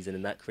identities, and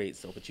then that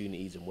creates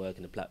opportunities and work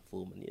in the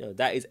platform. And, you know,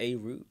 that is a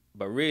route.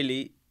 But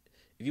really,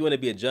 if you want to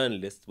be a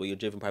journalist where you're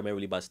driven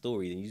primarily by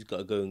story, then you just got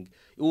to go and,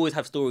 you always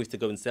have stories to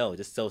go and sell.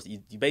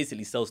 You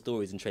basically sell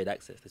stories and trade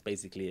access. That's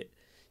basically it.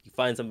 You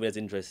find something that's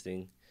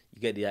interesting,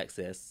 you get the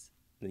access,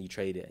 then you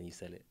trade it and you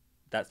sell it.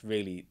 That's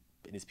really,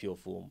 in its pure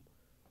form,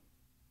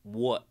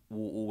 what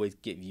will always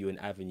give you an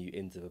avenue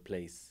into a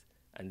place,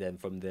 and then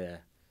from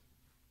there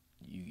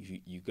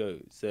you go.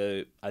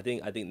 So I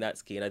think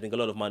that's key. And I think a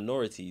lot of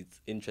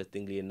minorities,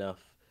 interestingly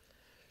enough,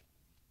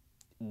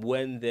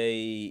 when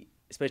they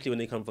especially when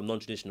they come from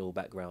non-traditional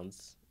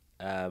backgrounds,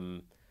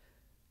 they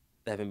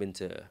haven't been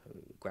to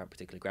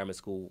particular grammar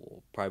school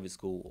or private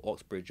school or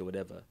Oxbridge or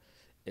whatever.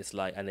 It's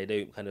like, and they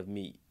don't kind of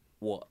meet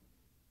what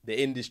the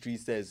industry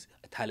says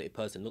a talented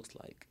person looks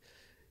like.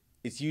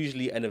 It's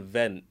usually an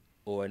event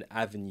or an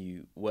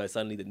avenue where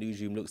suddenly the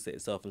newsroom looks at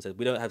itself and says,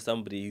 we don't have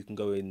somebody who can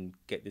go and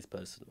get this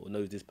person or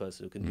knows this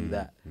person who can do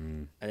that.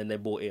 And then they're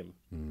brought in.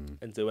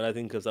 And so when I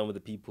think of some of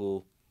the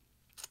people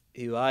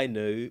who I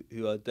know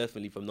who are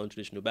definitely from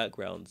non-traditional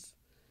backgrounds,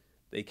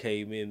 they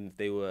came in,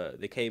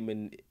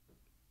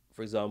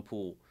 for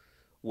example,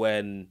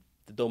 when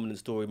the dominant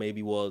story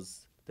maybe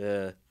was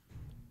the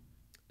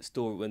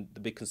story when the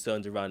big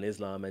concerns around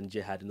Islam and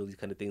jihad and all these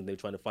kind of things, they were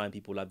trying to find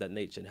people like that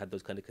nature and had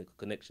those kind of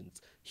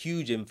connections.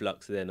 Huge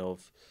influx then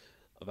of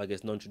I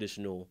guess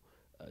non-traditional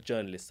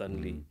journalists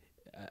suddenly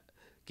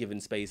given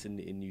space in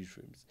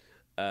newsrooms,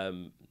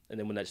 and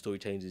then when that story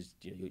changes,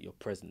 you're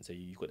present, so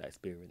you've got that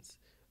experience.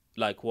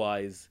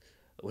 Likewise,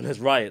 when there's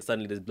riots,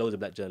 suddenly there's loads of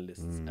black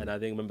journalists, and I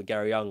remember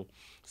Gary Young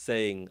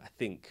saying, I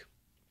think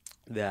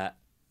that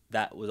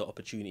was an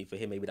opportunity for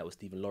him. Maybe that was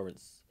Stephen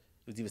Lawrence.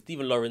 It was either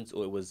Stephen Lawrence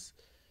or it was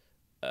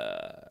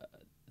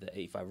the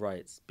 85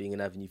 riots being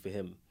an avenue for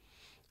him.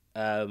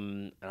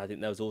 And I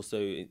think that was also,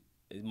 in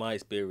my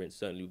experience,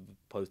 certainly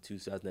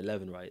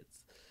post-2011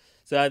 riots.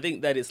 So I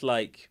think that it's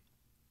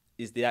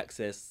the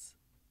access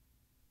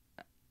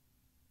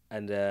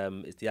and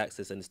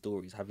the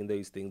stories, having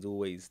those things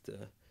always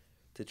to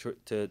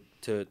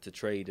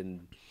trade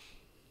and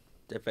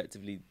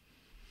effectively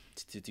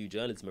to do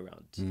journalism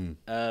around.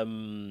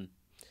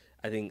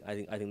 I think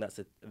that's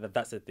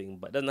a thing,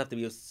 but it doesn't have to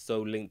be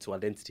so linked to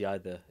identity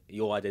either.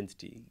 Your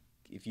identity.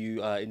 If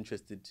you are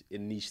interested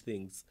in niche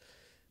things,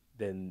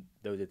 then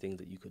those are things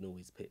that you can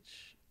always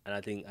pitch. And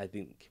I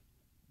think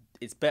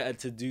it's better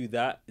to do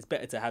that. It's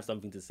better to have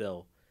something to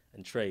sell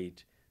and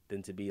trade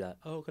than to be like,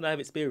 oh, can I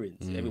have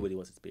experience? Everybody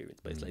wants experience,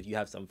 but it's like if you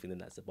have something, then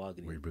that's a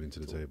bargaining. What you bring to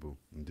the table,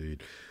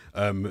 indeed.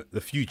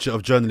 The future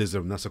of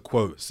journalism. That's a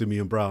quote.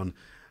 Symeon Brown.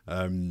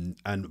 And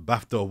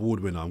BAFTA award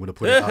winner. I'm going to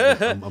put it out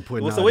there. I'm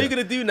putting so what are you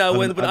going to do now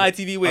when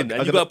ITV win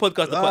and you got a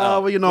podcast to put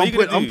out? Well,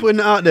 I'm putting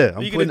it out there.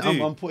 I'm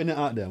putting it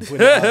out there.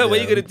 What are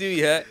you going to do,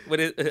 yeah?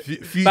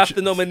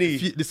 BAFTA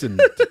nominee. Listen,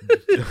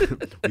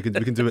 we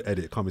can do an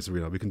edit. Come,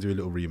 Serena. We can do a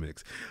little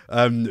remix.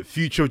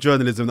 Future of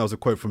journalism. That was a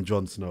quote from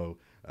Jon Snow.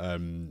 I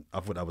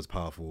thought that was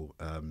powerful.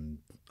 I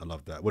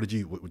love that. What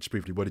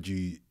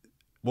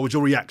was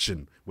your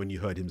reaction when you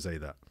heard him say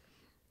that?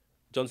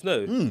 Jon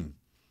Snow?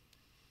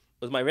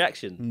 Was my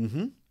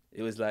reaction.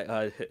 It was like,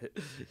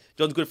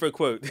 John's good for a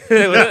quote.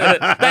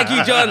 Thank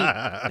you, John.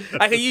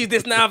 I can use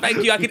this now.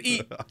 Thank you. I can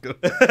eat.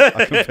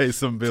 I can pay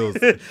some bills.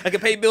 I can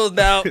pay bills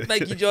now.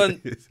 Thank you,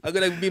 John. I'm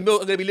gonna be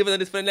living on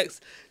this for the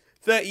next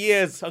 30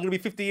 years. I'm gonna be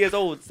 50 years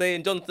old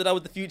saying John said I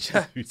was the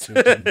future.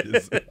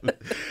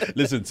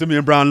 Listen,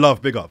 Symeon Brown,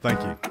 love, big up. Thank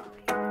you.